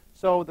structure.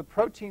 So the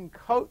protein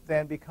coat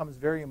then becomes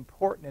very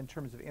important in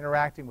terms of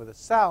interacting with a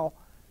cell,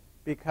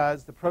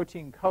 because the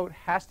protein coat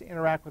has to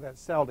interact with that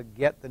cell to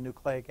get the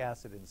nucleic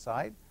acid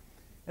inside.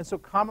 And so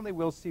commonly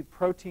we'll see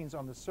proteins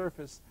on the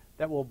surface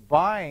that will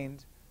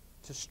bind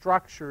to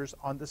structures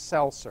on the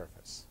cell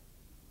surface.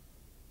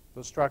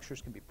 Those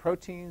structures can be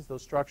proteins.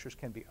 Those structures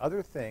can be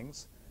other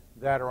things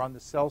that are on the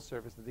cell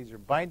surface that these are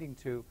binding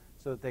to,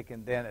 so that they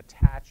can then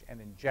attach and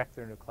inject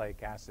their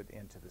nucleic acid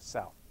into the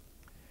cell.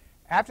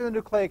 After the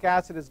nucleic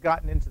acid has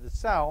gotten into the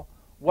cell,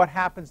 what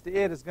happens to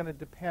it is going to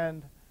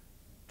depend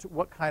to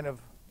what kind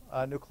of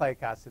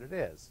nucleic acid it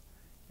is.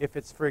 If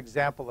it's, for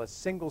example, a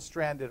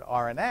single-stranded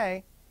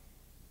RNA,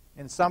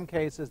 in some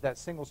cases, that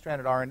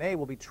single-stranded RNA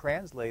will be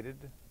translated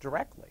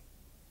directly.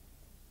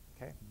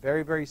 Okay?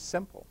 Very, very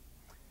simple.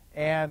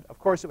 And, of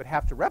course, it would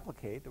have to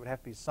replicate. There would have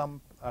to be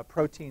some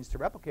proteins to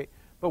replicate.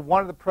 But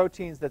one of the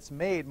proteins that's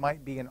made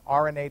might be an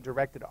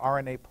RNA-directed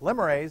RNA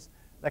polymerase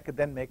that could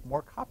then make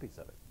more copies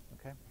of it.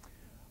 Okay?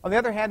 On the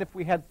other hand, if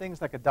we had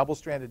things like a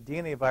double-stranded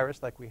DNA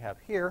virus like we have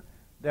here,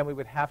 then we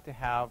would have to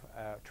have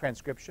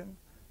transcription,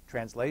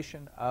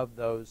 translation of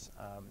those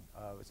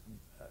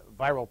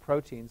viral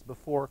proteins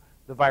before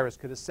the virus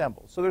could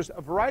assemble. So there's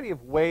a variety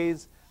of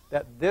ways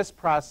that this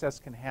process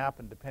can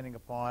happen depending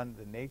upon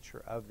the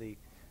nature of the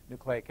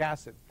nucleic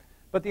acid.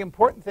 But the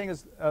important thing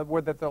is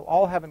that they'll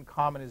all have in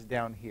common is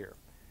down here.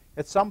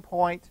 At some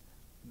point,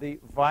 the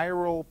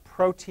viral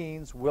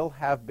proteins will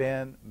have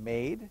been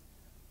made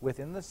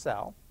within the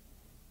cell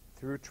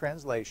through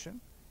translation.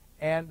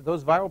 And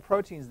those viral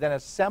proteins then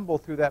assemble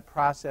through that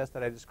process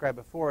that I described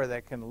before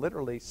that can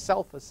literally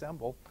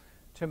self-assemble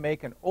to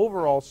make an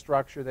overall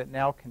structure that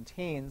now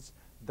contains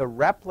the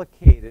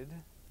replicated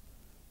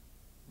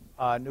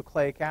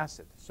nucleic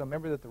acid. So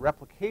remember that the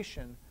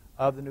replication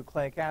of the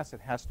nucleic acid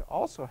has to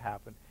also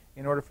happen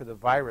in order for the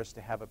virus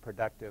to have a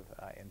productive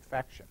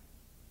infection.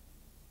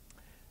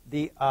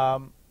 The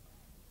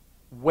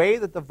way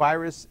that the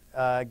virus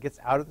gets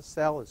out of the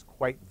cell is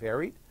quite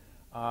varied.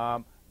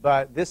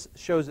 But this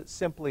shows it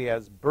simply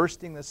as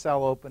bursting the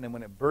cell open, and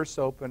when it bursts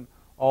open,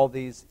 all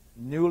these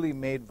newly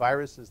made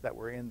viruses that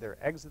were in there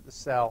exit the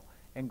cell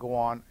and go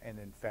on and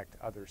infect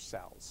other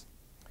cells.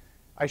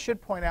 I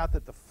should point out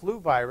that the flu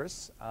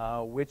virus,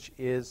 which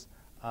is,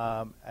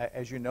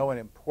 as you know, an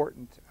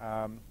important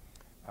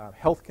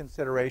health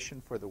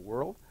consideration for the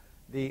world,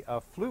 the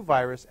flu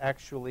virus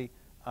actually,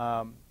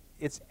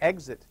 its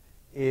exit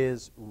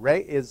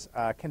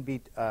can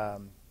be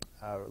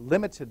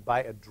limited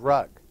by a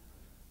drug.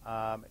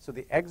 So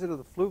the exit of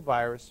the flu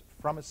virus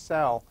from a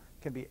cell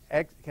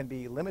can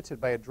be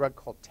limited by a drug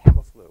called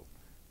Tamiflu. So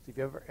if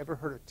you've ever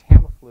heard of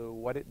Tamiflu,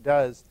 what it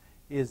does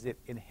is it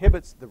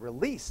inhibits the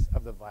release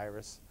of the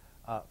virus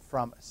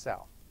from a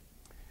cell.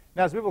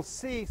 Now, as we will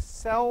see,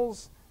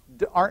 cells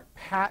aren't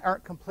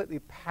completely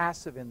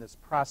passive in this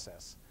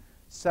process.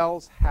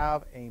 Cells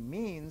have a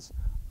means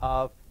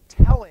of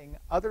telling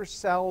other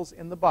cells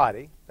in the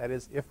body, that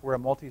is, if we're a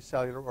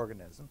multicellular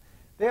organism,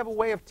 they have a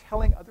way of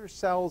telling other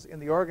cells in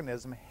the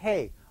organism,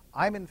 hey,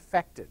 I'm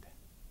infected.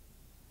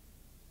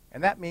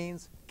 And that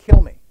means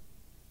kill me.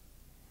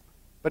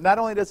 But not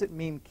only does it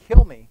mean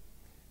kill me,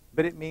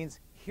 but it means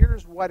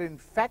here's what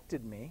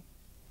infected me.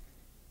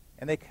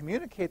 And they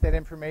communicate that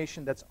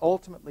information that's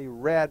ultimately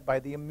read by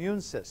the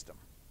immune system.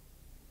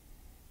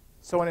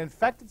 So an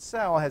infected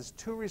cell has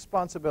two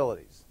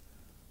responsibilities.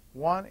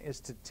 One is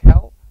to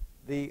tell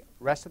the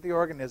rest of the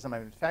organism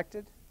I'm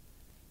infected.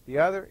 The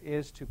other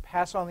is to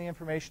pass on the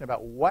information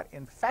about what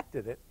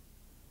infected it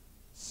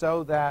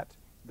so that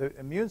the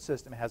immune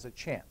system has a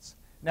chance.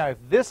 Now, if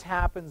this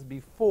happens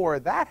before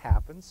that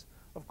happens,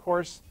 of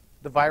course,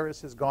 the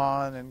virus has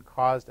gone and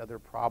caused other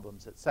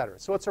problems, etc.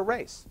 So it's a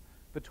race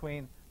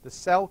between the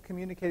cell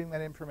communicating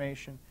that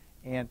information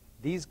and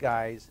these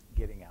guys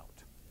getting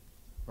out.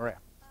 Maria.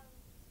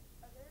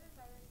 Are there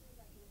viruses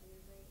that can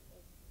integrate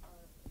like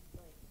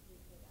nucleic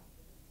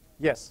acid?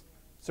 Yes.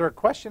 So her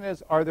question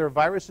is, are there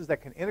viruses that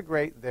can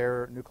integrate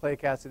their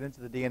nucleic acid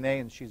into the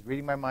DNA? And she's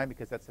reading my mind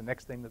because that's the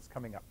next thing that's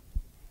coming up.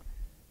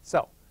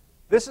 So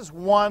this is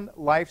one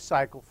life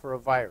cycle for a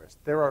virus.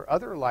 There are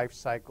other life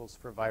cycles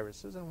for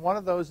viruses, and one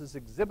of those is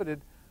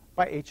exhibited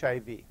by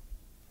HIV.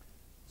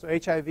 So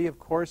HIV, of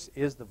course,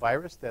 is the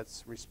virus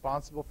that's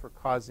responsible for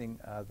causing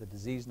the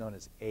disease known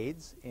as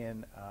AIDS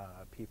in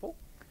people.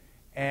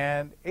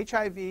 And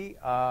HIV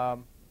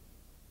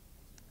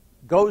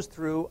goes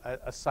through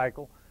a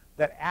cycle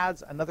that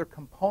adds another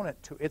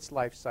component to its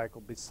life cycle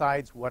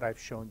besides what I've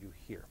shown you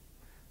here.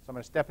 So I'm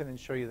going to step in and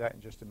show you that in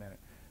just a minute.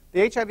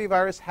 The HIV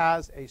virus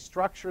has a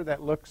structure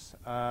that looks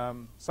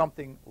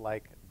something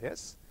like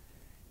this.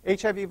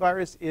 HIV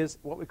virus is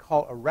what we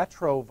call a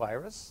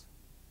retrovirus.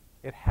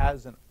 It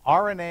has an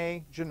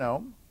RNA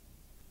genome.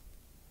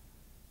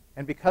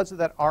 And because of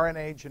that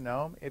RNA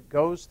genome, it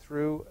goes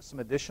through some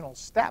additional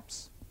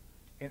steps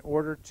in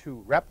order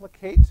to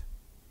replicate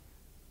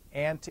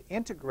and to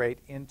integrate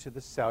into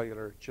the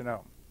cellular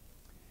genome.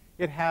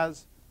 It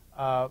has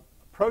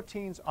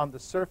proteins on the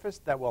surface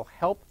that will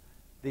help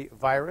the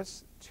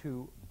virus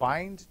to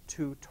bind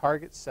to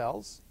target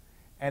cells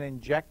and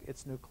inject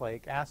its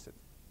nucleic acid.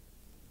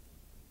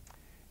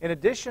 In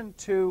addition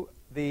to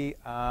the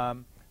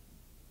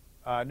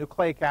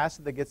nucleic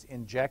acid that gets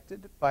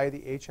injected by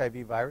the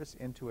HIV virus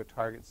into a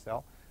target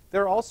cell,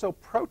 there are also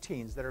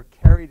proteins that are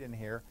carried in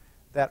here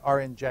that are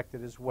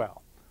injected as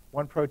well.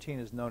 One protein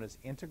is known as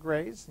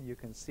integrase, and you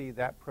can see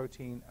that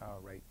protein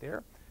right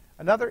there.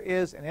 Another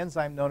is an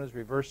enzyme known as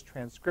reverse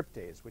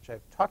transcriptase, which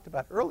I've talked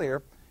about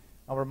earlier.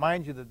 I'll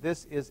remind you that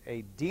this is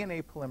a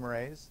DNA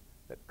polymerase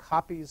that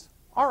copies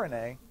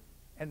RNA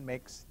and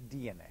makes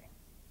DNA.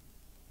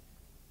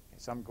 Okay,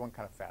 so I'm going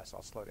kind of fast.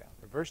 I'll slow down.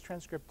 Reverse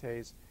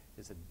transcriptase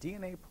is a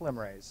DNA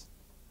polymerase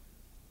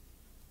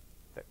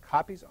that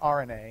copies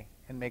RNA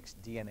and makes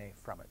DNA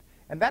from it.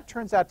 And that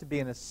turns out to be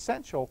an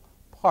essential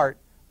part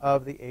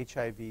of the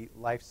HIV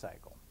life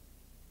cycle.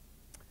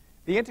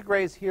 The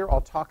integrase here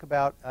I'll talk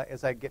about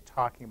as I get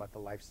talking about the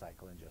life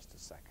cycle in just a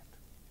second.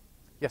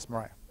 Yes,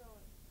 Mariah? So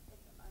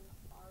it's an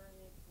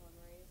RNA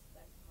polymerase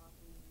that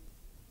copies,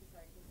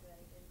 sorry, can you say that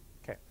again?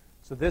 Okay,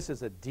 so this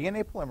is a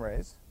DNA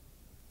polymerase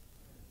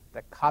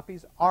that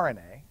copies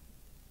RNA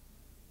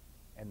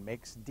and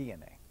makes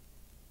DNA.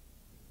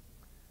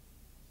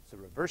 So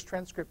reverse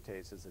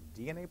transcriptase is a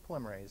DNA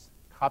polymerase,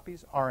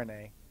 copies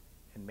RNA,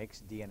 and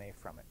makes DNA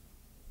from it.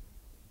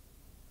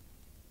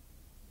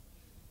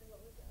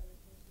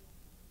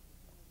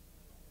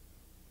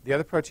 The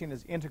other protein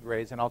is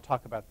integrase, and I'll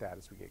talk about that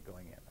as we get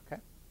going in,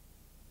 okay?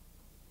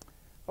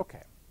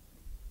 Okay.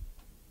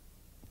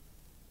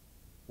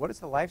 What does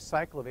the life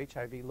cycle of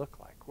HIV look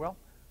like? Well,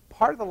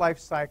 part of the life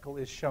cycle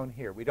is shown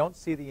here. We don't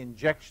see the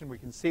injection. We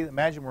can see,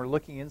 imagine we're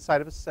looking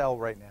inside of a cell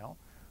right now.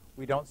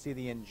 We don't see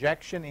the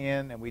injection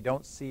in, and we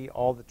don't see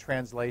all the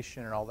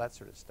translation and all that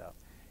sort of stuff.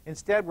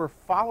 Instead, we're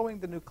following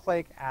the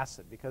nucleic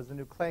acid, because the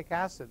nucleic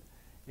acid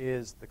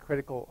is the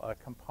critical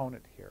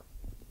component here.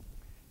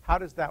 How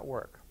does that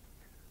work?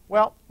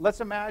 Well,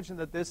 let's imagine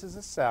that this is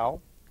a cell,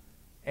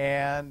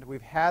 and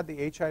we've had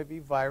the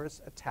HIV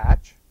virus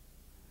attach,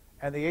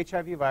 and the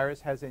HIV virus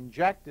has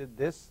injected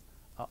this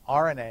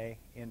RNA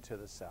into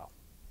the cell.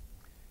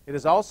 It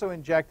has also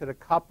injected a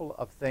couple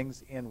of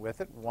things in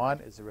with it. One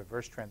is a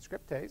reverse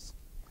transcriptase,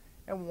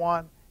 and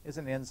one is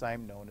an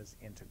enzyme known as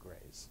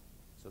integrase.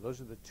 So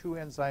those are the two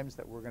enzymes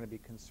that we're going to be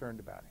concerned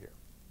about here.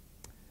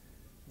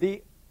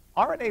 The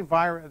RNA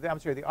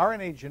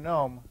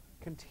genome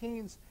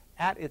contains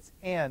at its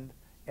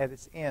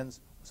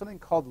ends, something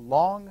called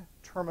long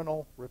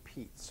terminal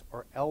repeats,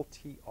 or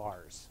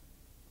LTRs.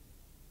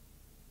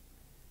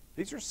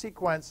 These are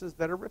sequences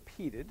that are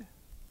repeated.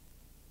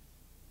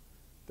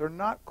 They're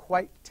not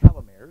quite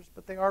telomeres,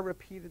 but they are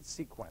repeated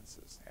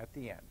sequences at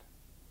the end.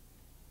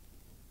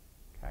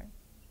 Okay?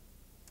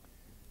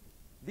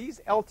 These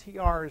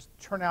LTRs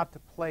turn out to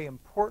play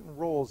important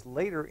roles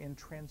later in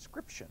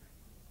transcription.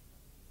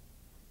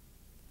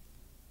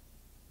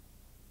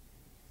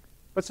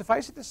 But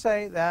suffice it to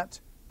say that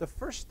the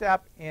first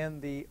step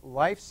in the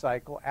life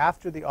cycle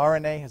after the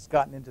RNA has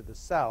gotten into the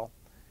cell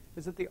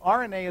is that the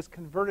RNA is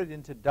converted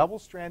into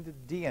double-stranded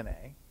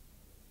DNA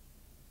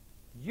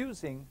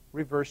using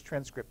reverse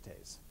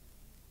transcriptase.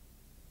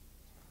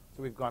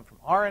 So we've gone from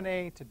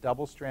RNA to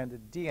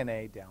double-stranded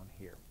DNA down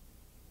here.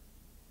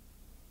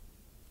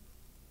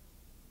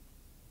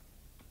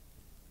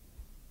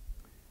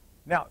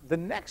 Now, the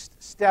next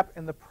step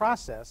in the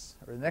process,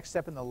 or the next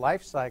step in the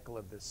life cycle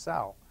of this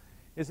cell,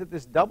 is that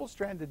this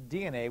double-stranded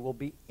DNA will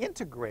be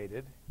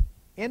integrated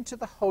into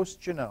the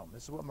host genome.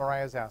 This is what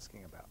Mariah is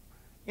asking about.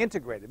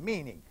 Integrated,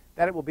 meaning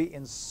that it will be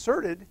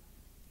inserted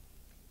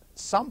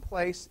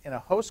someplace in a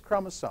host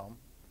chromosome,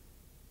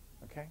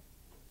 okay,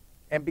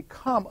 and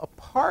become a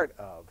part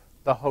of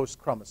the host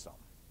chromosome.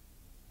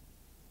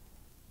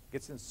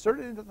 Gets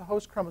inserted into the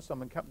host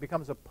chromosome and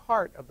becomes a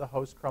part of the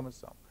host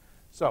chromosome.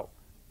 So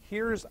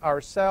here's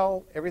our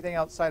cell. Everything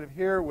outside of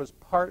here was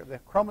part of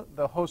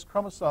the host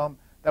chromosome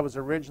that was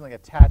originally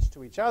attached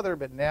to each other,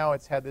 but now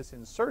it's had this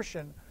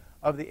insertion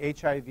of the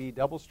HIV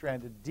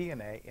double-stranded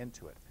DNA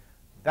into it.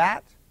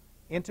 That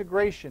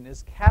integration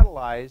is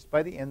catalyzed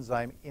by the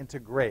enzyme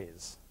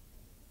integrase.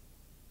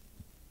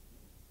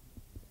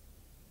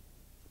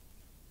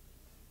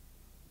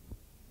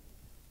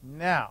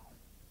 Now,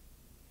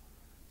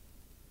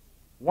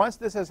 once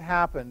this has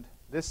happened,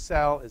 this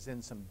cell is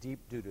in some deep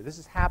doo-doo. This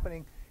is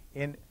happening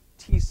in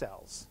T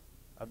cells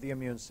of the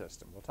immune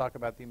system. We'll talk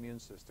about the immune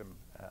system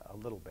a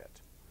little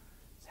bit.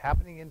 It's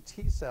happening in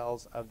T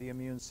cells of the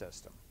immune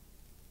system.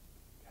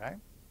 Okay?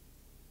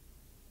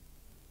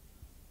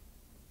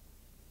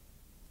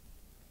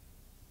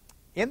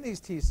 In these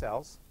T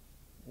cells,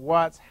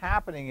 what's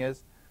happening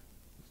is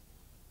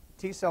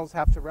T cells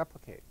have to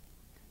replicate.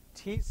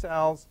 T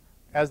cells,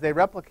 as they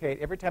replicate,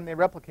 every time they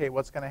replicate,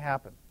 what's going to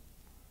happen?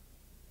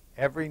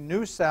 Every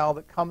new cell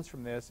that comes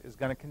from this is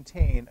going to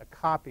contain a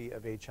copy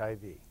of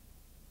HIV.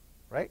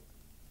 Right?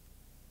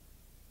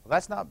 Well,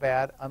 that's not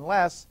bad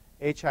unless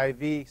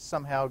HIV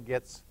somehow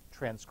gets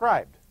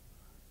transcribed.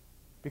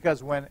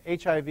 Because when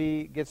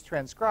HIV gets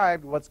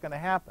transcribed, what's going to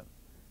happen?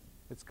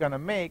 It's going to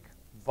make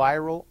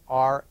viral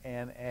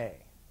RNA.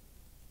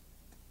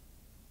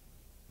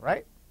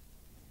 Right?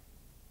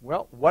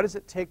 Well, what does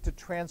it take to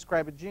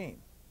transcribe a gene?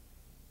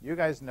 You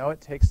guys know it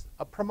takes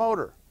a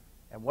promoter.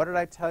 And what did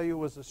I tell you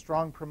was a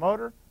strong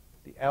promoter?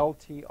 The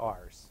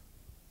LTRs.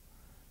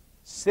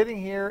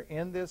 Sitting here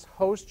in this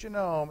host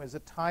genome is a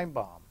time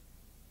bomb.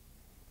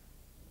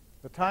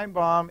 The time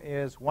bomb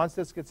is once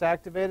this gets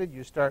activated,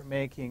 you start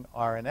making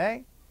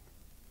RNA.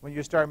 When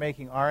you start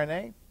making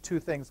RNA, two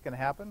things can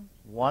happen.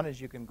 One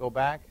is you can go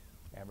back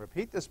and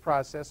repeat this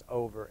process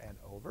over and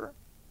over.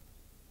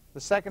 The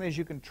second is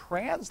you can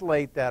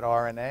translate that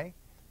RNA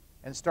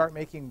and start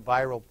making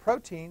viral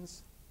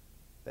proteins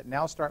that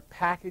now start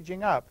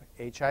packaging up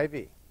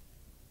HIV.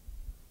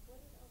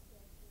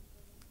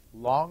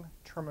 Long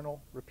terminal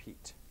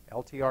repeat.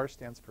 LTR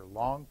stands for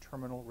long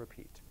terminal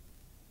repeat.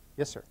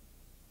 Yes, sir?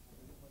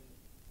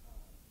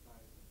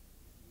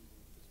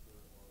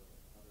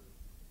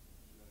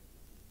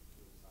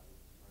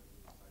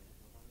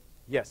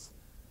 Yes.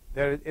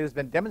 It has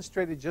been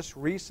demonstrated just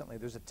recently.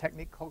 There's a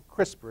technique called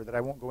CRISPR that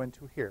I won't go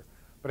into here,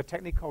 but a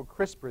technique called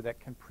CRISPR that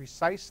can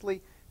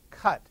precisely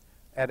cut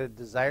at a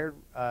desired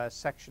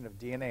section of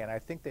DNA. And I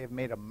think they have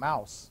made a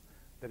mouse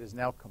that is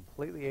now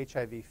completely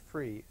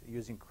HIV-free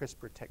using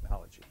CRISPR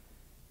technology.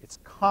 It's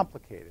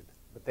complicated,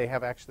 but they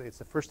have actually, it's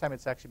the first time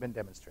it's actually been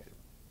demonstrated.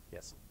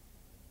 Yes.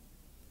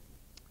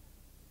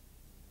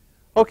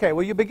 Okay,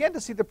 well, you begin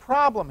to see the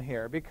problem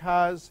here,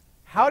 because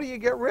how do you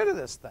get rid of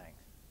this thing?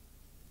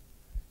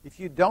 If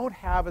you don't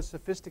have a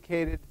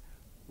sophisticated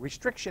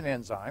restriction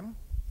enzyme,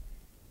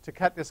 to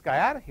cut this guy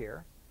out of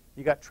here,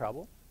 you got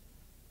trouble.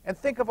 And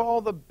think of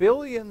all the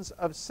billions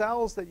of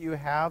cells that you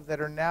have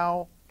that are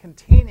now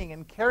containing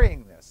and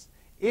carrying this.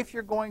 If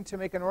you're going to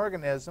make an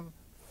organism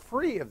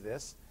free of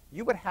this,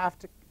 you would have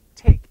to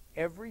take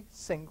every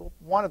single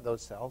one of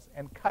those cells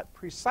and cut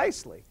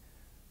precisely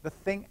the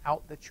thing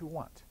out that you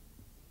want.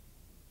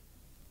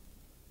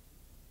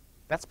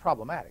 That's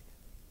problematic.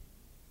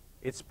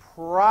 It's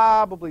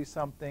probably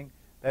something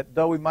that,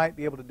 though we might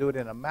be able to do it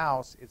in a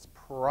mouse, it's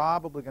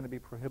probably going to be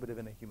prohibitive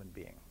in a human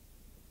being.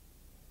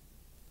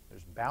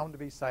 There's bound to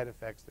be side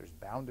effects. There's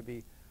bound to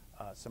be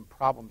some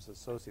problems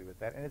associated with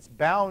that. And it's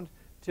bound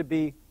to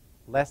be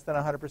less than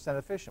 100%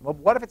 efficient. Well,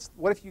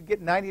 what if you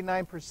get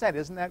 99%?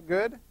 Isn't that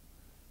good?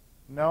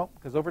 No,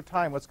 because over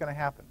time, what's going to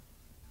happen?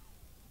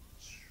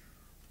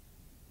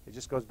 It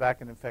just goes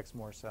back and infects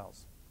more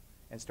cells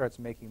and starts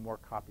making more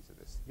copies of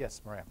this.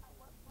 Yes, Maria.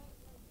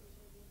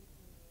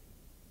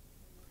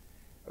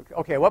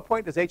 Okay, at what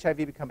point does HIV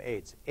become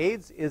AIDS?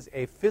 AIDS is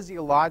a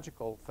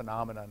physiological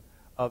phenomenon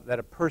that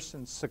a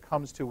person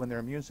succumbs to when their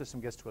immune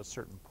system gets to a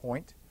certain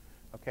point.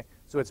 Okay,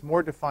 so it's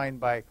more defined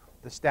by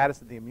the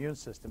status of the immune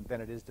system than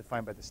it is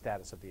defined by the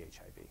status of the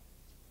HIV.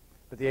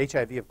 But the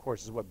HIV, of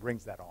course, is what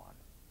brings that on.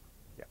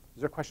 Yeah.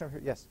 Is there a question over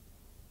here? Yes.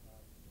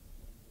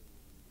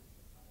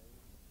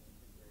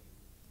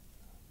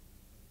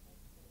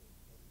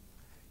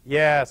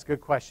 Yes,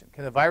 good question.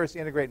 Can the virus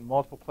integrate in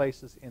multiple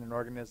places in an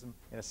organism,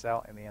 in a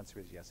cell? And the answer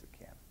is yes, it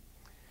can.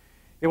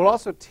 It will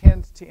also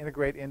tend to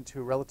integrate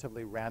into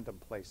relatively random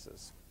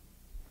places.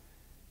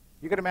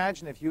 You could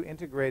imagine if you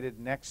integrated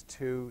next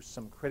to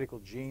some critical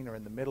gene or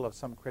in the middle of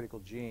some critical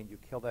gene, you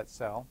kill that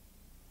cell.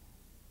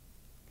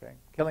 Okay?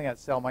 Killing that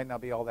cell might not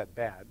be all that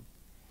bad.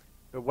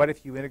 But what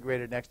if you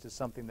integrated next to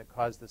something that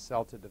caused the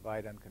cell to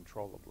divide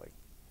uncontrollably?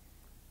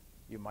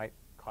 You might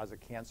cause a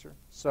cancer.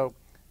 So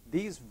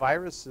these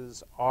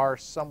viruses are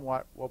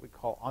somewhat what we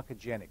call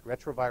oncogenic.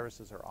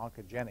 Retroviruses are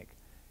oncogenic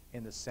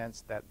in the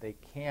sense that they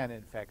can,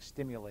 in fact,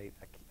 stimulate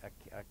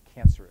a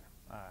cancer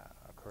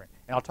occurring.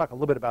 And I'll talk a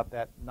little bit about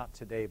that, not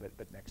today, but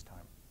next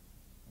time.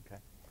 Okay?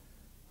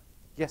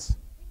 Yes?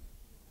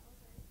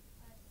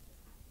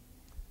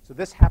 So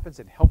this happens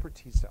in helper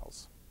T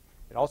cells.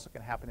 It also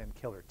can happen in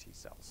killer T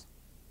cells.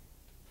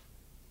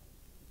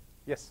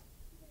 Yes?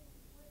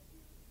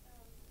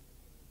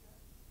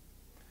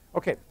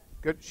 Okay,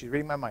 good. She's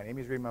reading my mind.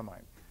 Amy's reading my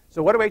mind.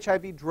 So what do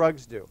HIV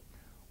drugs do?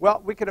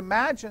 Well, we could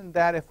imagine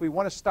that if we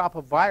want to stop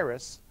a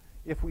virus,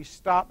 if we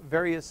stop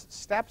various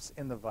steps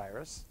in the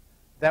virus,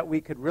 that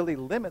we could really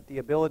limit the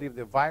ability of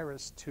the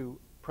virus to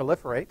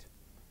proliferate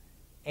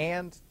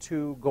and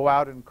to go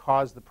out and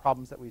cause the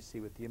problems that we see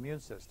with the immune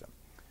system.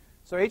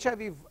 So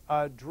HIV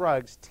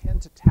drugs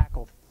tend to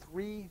tackle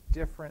 3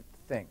 different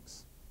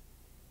things.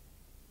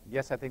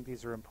 Yes, I think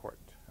these are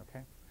important.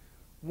 Okay?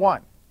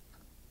 1,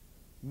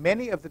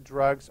 many of the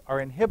drugs are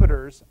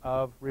inhibitors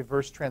of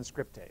reverse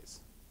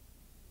transcriptase.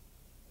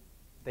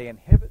 They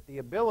inhibit the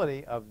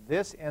ability of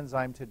this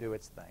enzyme to do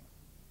its thing.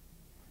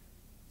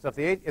 So if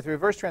the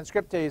reverse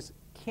transcriptase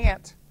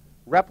can't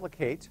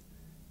replicate,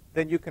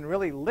 then you can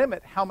really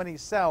limit how many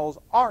cells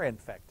are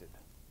infected,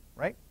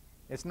 right?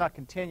 It's not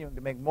continuing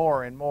to make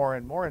more and more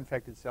and more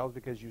infected cells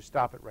because you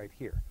stop it right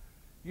here.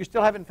 You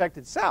still have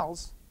infected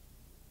cells,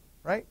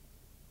 right?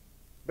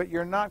 But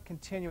you're not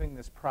continuing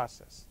this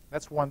process.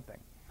 That's one thing.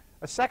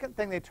 A second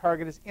thing they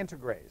target is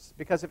integrase,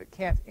 because if it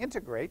can't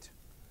integrate,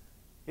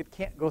 it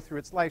can't go through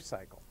its life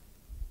cycle.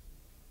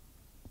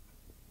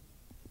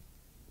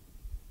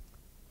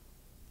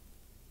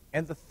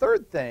 And the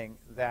third thing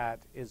that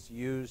is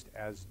used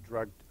as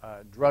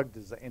drug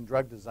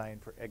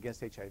design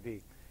against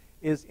HIV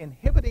is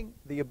inhibiting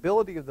the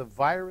ability of the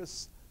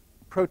virus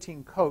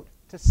protein coat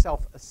to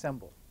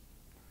self-assemble.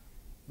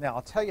 Now,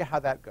 I'll tell you how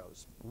that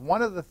goes.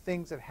 One of the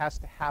things that has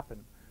to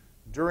happen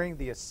during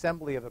the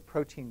assembly of a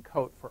protein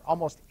coat for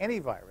almost any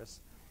virus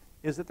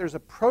is that there's a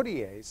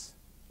protease,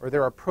 or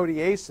there are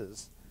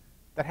proteases,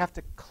 that have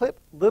to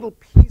clip little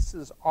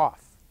pieces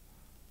off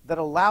that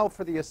allow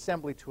for the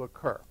assembly to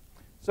occur.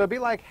 So it'd be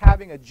like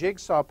having a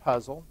jigsaw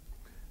puzzle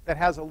that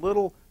has a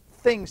little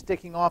thing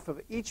sticking off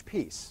of each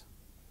piece.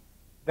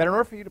 That in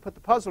order for you to put the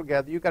puzzle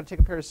together, you've got to take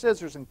a pair of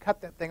scissors and cut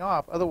that thing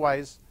off.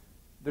 Otherwise,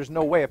 there's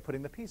no way of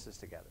putting the pieces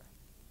together.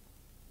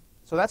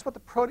 So that's what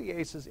the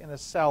proteases in a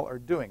cell are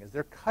doing, is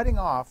they're cutting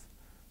off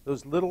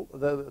those little,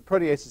 the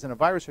proteases in a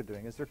virus are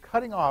doing, is they're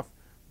cutting off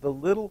the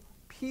little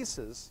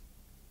pieces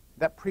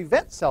that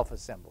prevent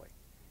self-assembly.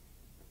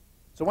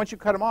 So once you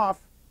cut them off,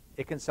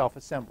 it can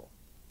self-assemble.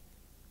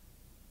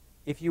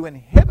 If you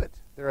inhibit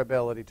their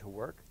ability to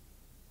work,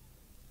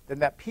 then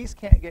that piece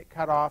can't get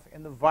cut off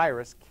and the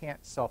virus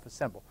can't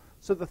self-assemble.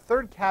 So the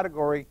third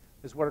category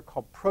is what are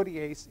called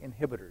protease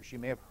inhibitors. You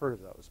may have heard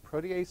of those.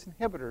 Protease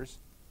inhibitors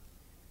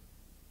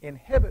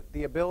inhibit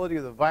the ability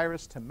of the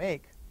virus to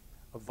make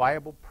a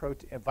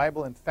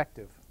viable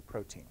infective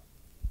protein.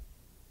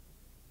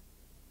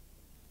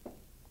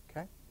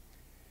 Okay?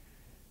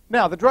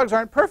 Now, the drugs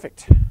aren't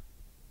perfect.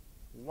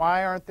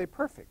 Why aren't they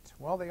perfect?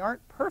 Well, they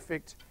aren't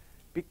perfect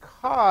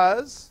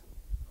because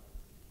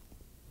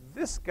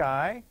this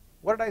guy,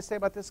 what did I say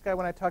about this guy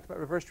when I talked about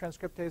reverse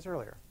transcriptase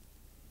earlier?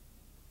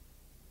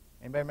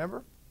 Anybody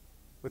remember?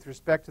 With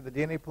respect to the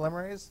DNA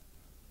polymerase?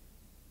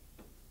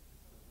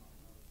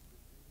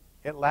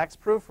 It lacks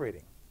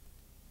proofreading.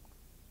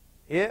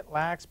 It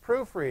lacks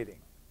proofreading.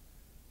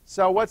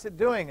 So what's it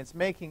doing? It's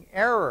making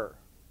error,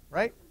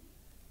 right?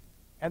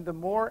 And the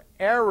more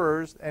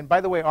errors, and by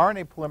the way,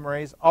 RNA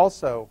polymerase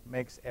also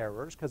makes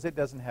errors because it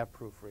doesn't have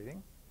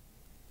proofreading.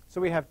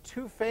 So we have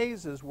two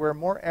phases where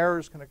more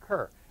errors can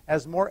occur.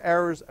 As more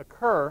errors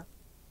occur,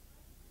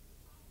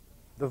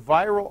 the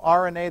viral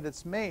RNA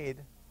that's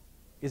made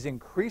is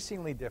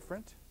increasingly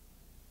different,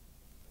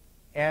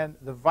 and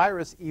the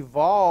virus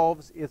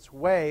evolves its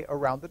way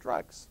around the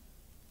drugs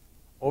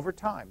over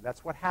time.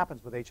 That's what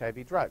happens with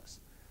HIV drugs.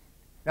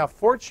 Now,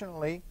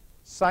 fortunately,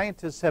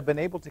 scientists have been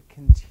able to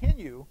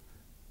continue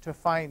to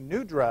find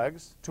new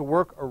drugs to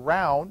work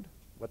around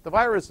what the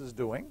virus is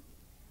doing,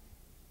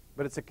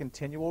 but it's a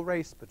continual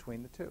race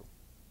between the two.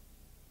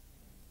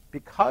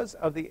 Because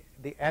of the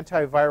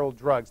antiviral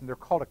drugs, and they're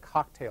called a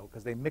cocktail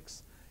because they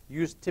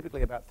use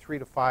typically about 3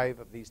 to 5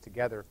 of these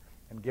together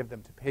and give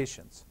them to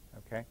patients.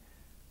 Okay?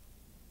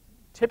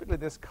 Typically,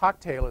 this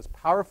cocktail is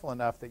powerful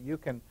enough that you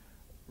can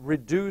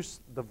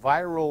reduce the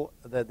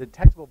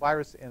detectable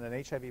virus in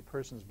an HIV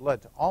person's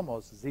blood to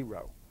almost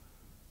 0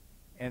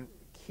 and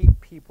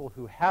keep people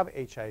who have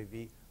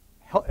HIV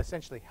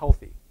essentially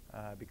healthy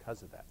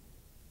because of that.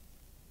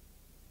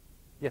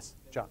 Yes,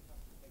 John?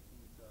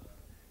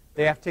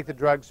 They have to take the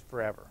drugs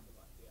forever.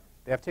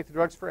 They have to take the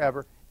drugs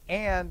forever,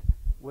 and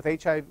with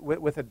HIV,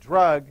 with a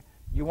drug,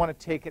 you want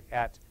to take it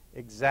at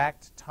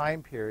exact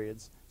time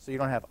periods so you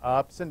don't have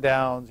ups and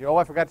downs. Oh,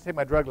 I forgot to take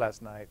my drug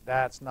last night.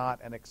 That's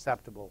not an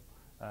acceptable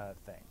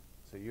thing.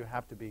 So you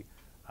have to be,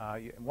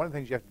 one of the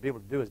things you have to be able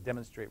to do is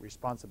demonstrate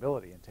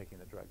responsibility in taking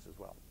the drugs as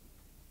well.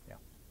 Yeah.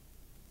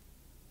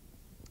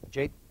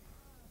 Jade?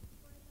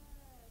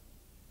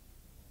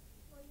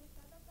 Well, you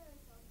said that their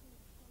cells can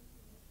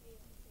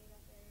communicate and say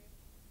that they're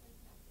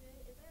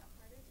infected. Is it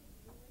harder to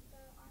do with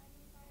the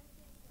RNA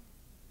viruses since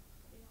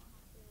they don't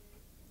have to?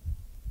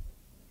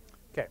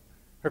 Okay.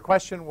 Her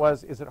question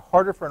was, is it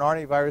harder for an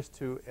RNA virus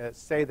to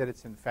say that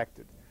it's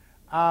infected?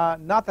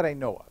 Not that I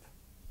know of.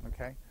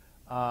 Okay.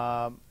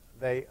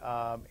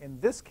 In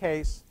this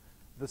case,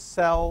 the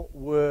cell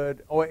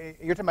would. Oh,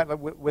 you're talking about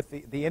with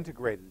the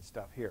integrated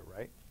stuff here,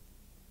 right?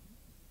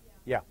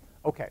 Yeah.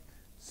 Okay.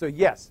 So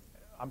yes.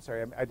 I'm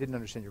sorry. I didn't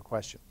understand your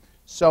question.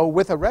 So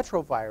with a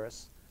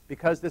retrovirus,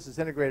 because this is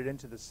integrated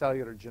into the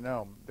cellular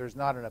genome, there's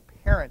not an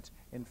apparent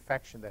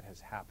infection that has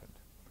happened.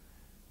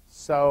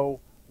 So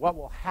what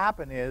will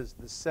happen is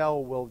the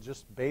cell will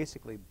just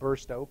basically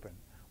burst open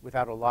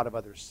without a lot of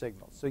other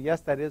signals. So yes,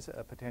 that is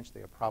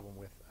potentially a problem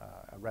with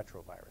a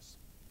retrovirus,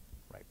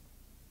 right?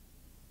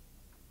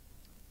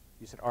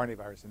 You said RNA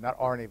virus, and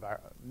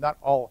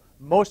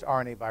most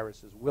RNA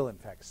viruses will in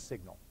fact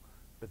signal,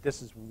 but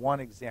this is one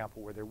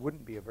example where there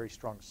wouldn't be a very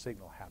strong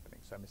signal happening.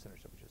 So I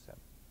misunderstood what you said.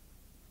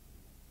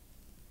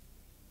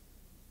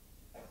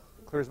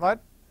 Clear as mud?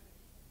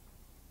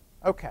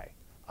 Okay.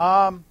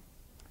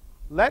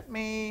 Let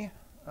me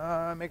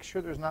make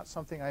sure there's not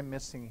something I'm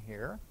missing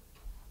here.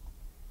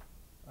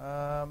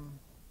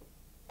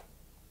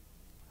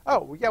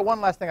 Oh, yeah,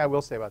 one last thing I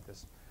will say about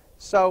this.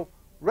 So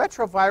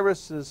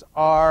retroviruses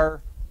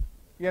are,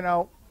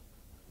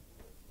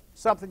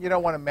 something you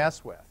don't want to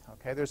mess with.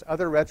 Okay, there's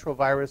other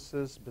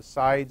retroviruses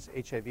besides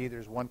HIV.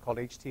 There's one called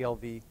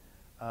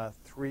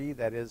HTLV3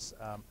 that is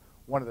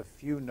one of the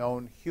few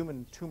known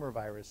human tumor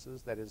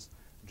viruses that is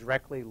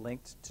directly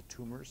linked to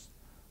tumors.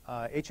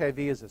 HIV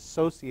is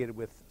associated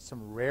with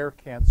some rare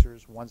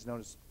cancers. One's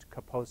known as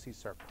Kaposi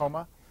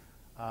sarcoma.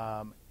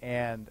 But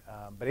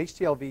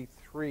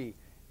HTLV3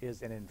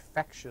 is an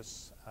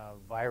infectious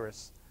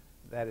virus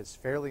that is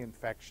fairly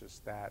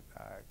infectious that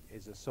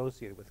is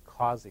associated with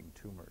causing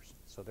tumors.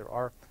 So there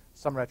are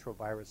some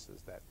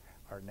retroviruses that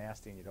are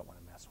nasty and you don't want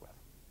to mess with.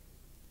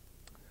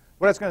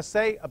 What I was going to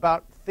say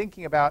about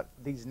thinking about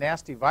these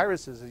nasty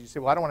viruses is you say,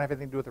 well, I don't want to have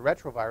anything to do with the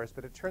retrovirus,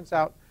 but it turns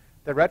out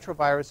that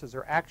retroviruses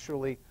are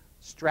actually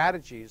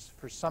strategies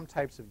for some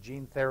types of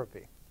gene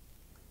therapy.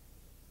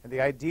 And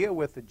the idea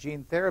with the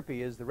gene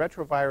therapy is the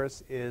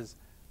retrovirus is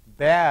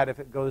bad if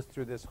it goes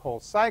through this whole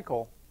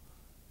cycle,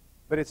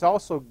 but it's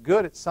also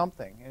good at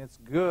something, and it's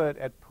good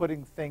at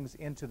putting things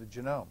into the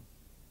genome.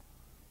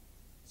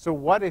 So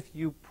what if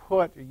you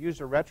use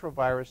a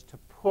retrovirus to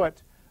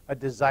put a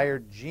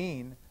desired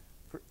gene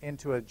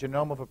into a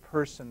genome of a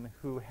person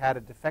who had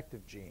a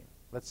defective gene,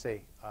 let's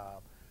say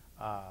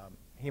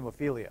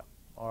hemophilia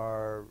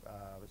or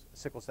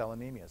sickle cell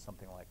anemia,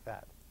 something like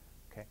that.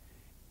 Okay?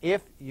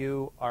 If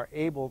you are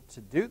able to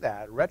do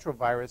that,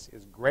 retrovirus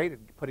is great at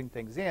putting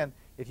things in.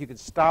 If you could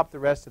stop the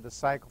rest of the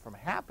cycle from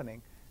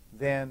happening,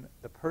 then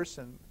the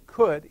person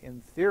could,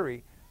 in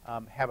theory,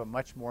 have a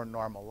much more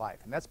normal life.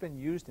 And that's been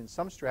used in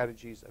some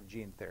strategies of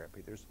gene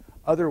therapy. There's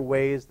other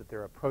ways that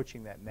they're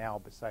approaching that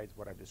now besides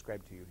what I've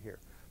described to you here.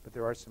 But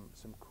there are some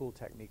cool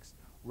techniques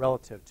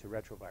relative to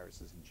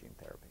retroviruses in gene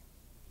therapy.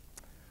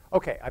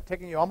 Okay, I've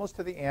taken you almost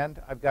to the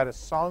end. I've got a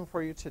song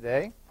for you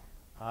today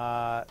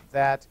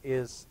that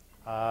is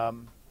a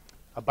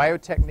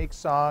BioTechniques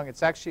song.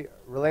 It's actually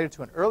related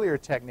to an earlier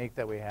technique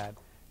that we had.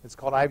 It's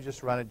called I've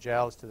Just Run a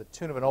Gel. It's to the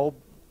tune of an old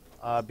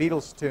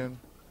Beatles tune.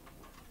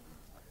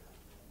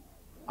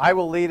 I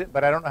will lead it,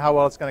 but I don't know how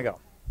well it's going to go.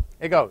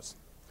 It goes.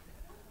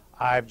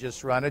 I've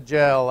just run a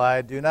gel.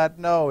 I do not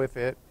know if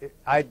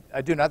I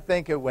do not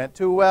think it went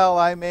too well.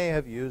 I may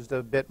have used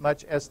a bit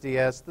much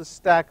SDS. The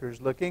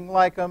stacker's looking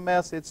like a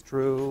mess. It's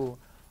true.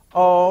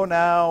 Oh,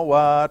 now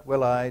what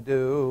will I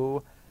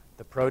do?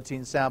 The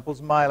protein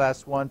sample's my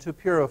last one to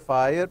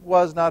purify. It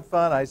was not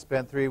fun. I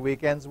spent 3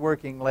 weekends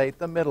working late.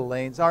 The middle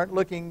lanes aren't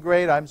looking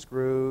great. I'm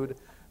screwed.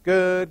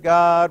 Good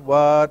God,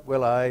 what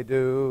will I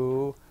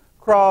do?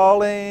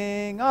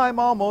 Crawling, I'm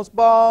almost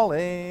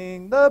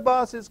bawling. The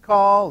boss is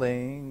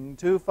calling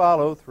to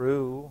follow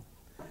through.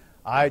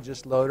 I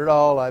just loaded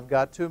all I've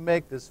got to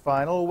make this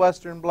final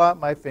Western blot.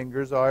 My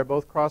fingers are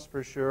both crossed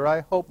for sure. I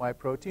hope my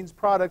protein's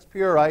product's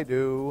pure. I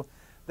do.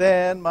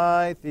 Then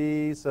my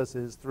thesis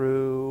is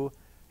through.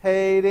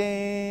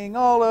 Hating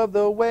all of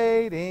the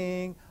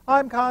waiting,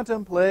 I'm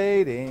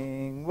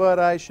contemplating what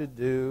I should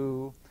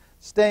do.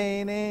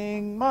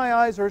 Staining, my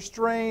eyes are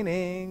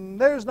straining,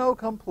 there's no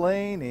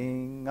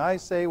complaining, I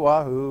say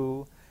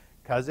wahoo.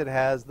 'Cause it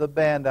has the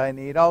band I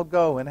need, I'll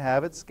go and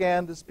have it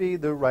scanned to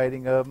speed the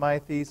writing of my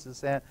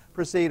thesis and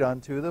proceed on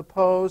to the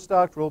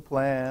postdoctoral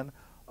plan.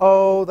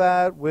 Oh,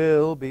 that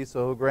will be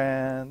so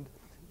grand.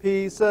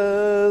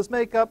 Pieces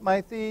make up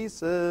my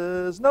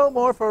thesis, no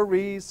more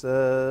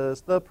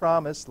phoresis, the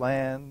promised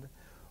land.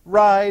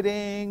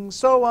 Writing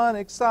so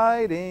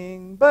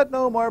unexciting, but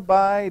no more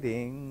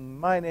biting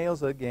my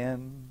nails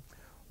again.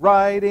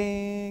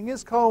 Writing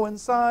is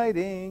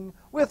coinciding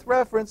with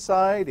reference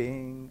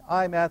citing.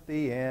 I'm at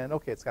the end.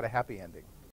 Okay, it's got a happy ending.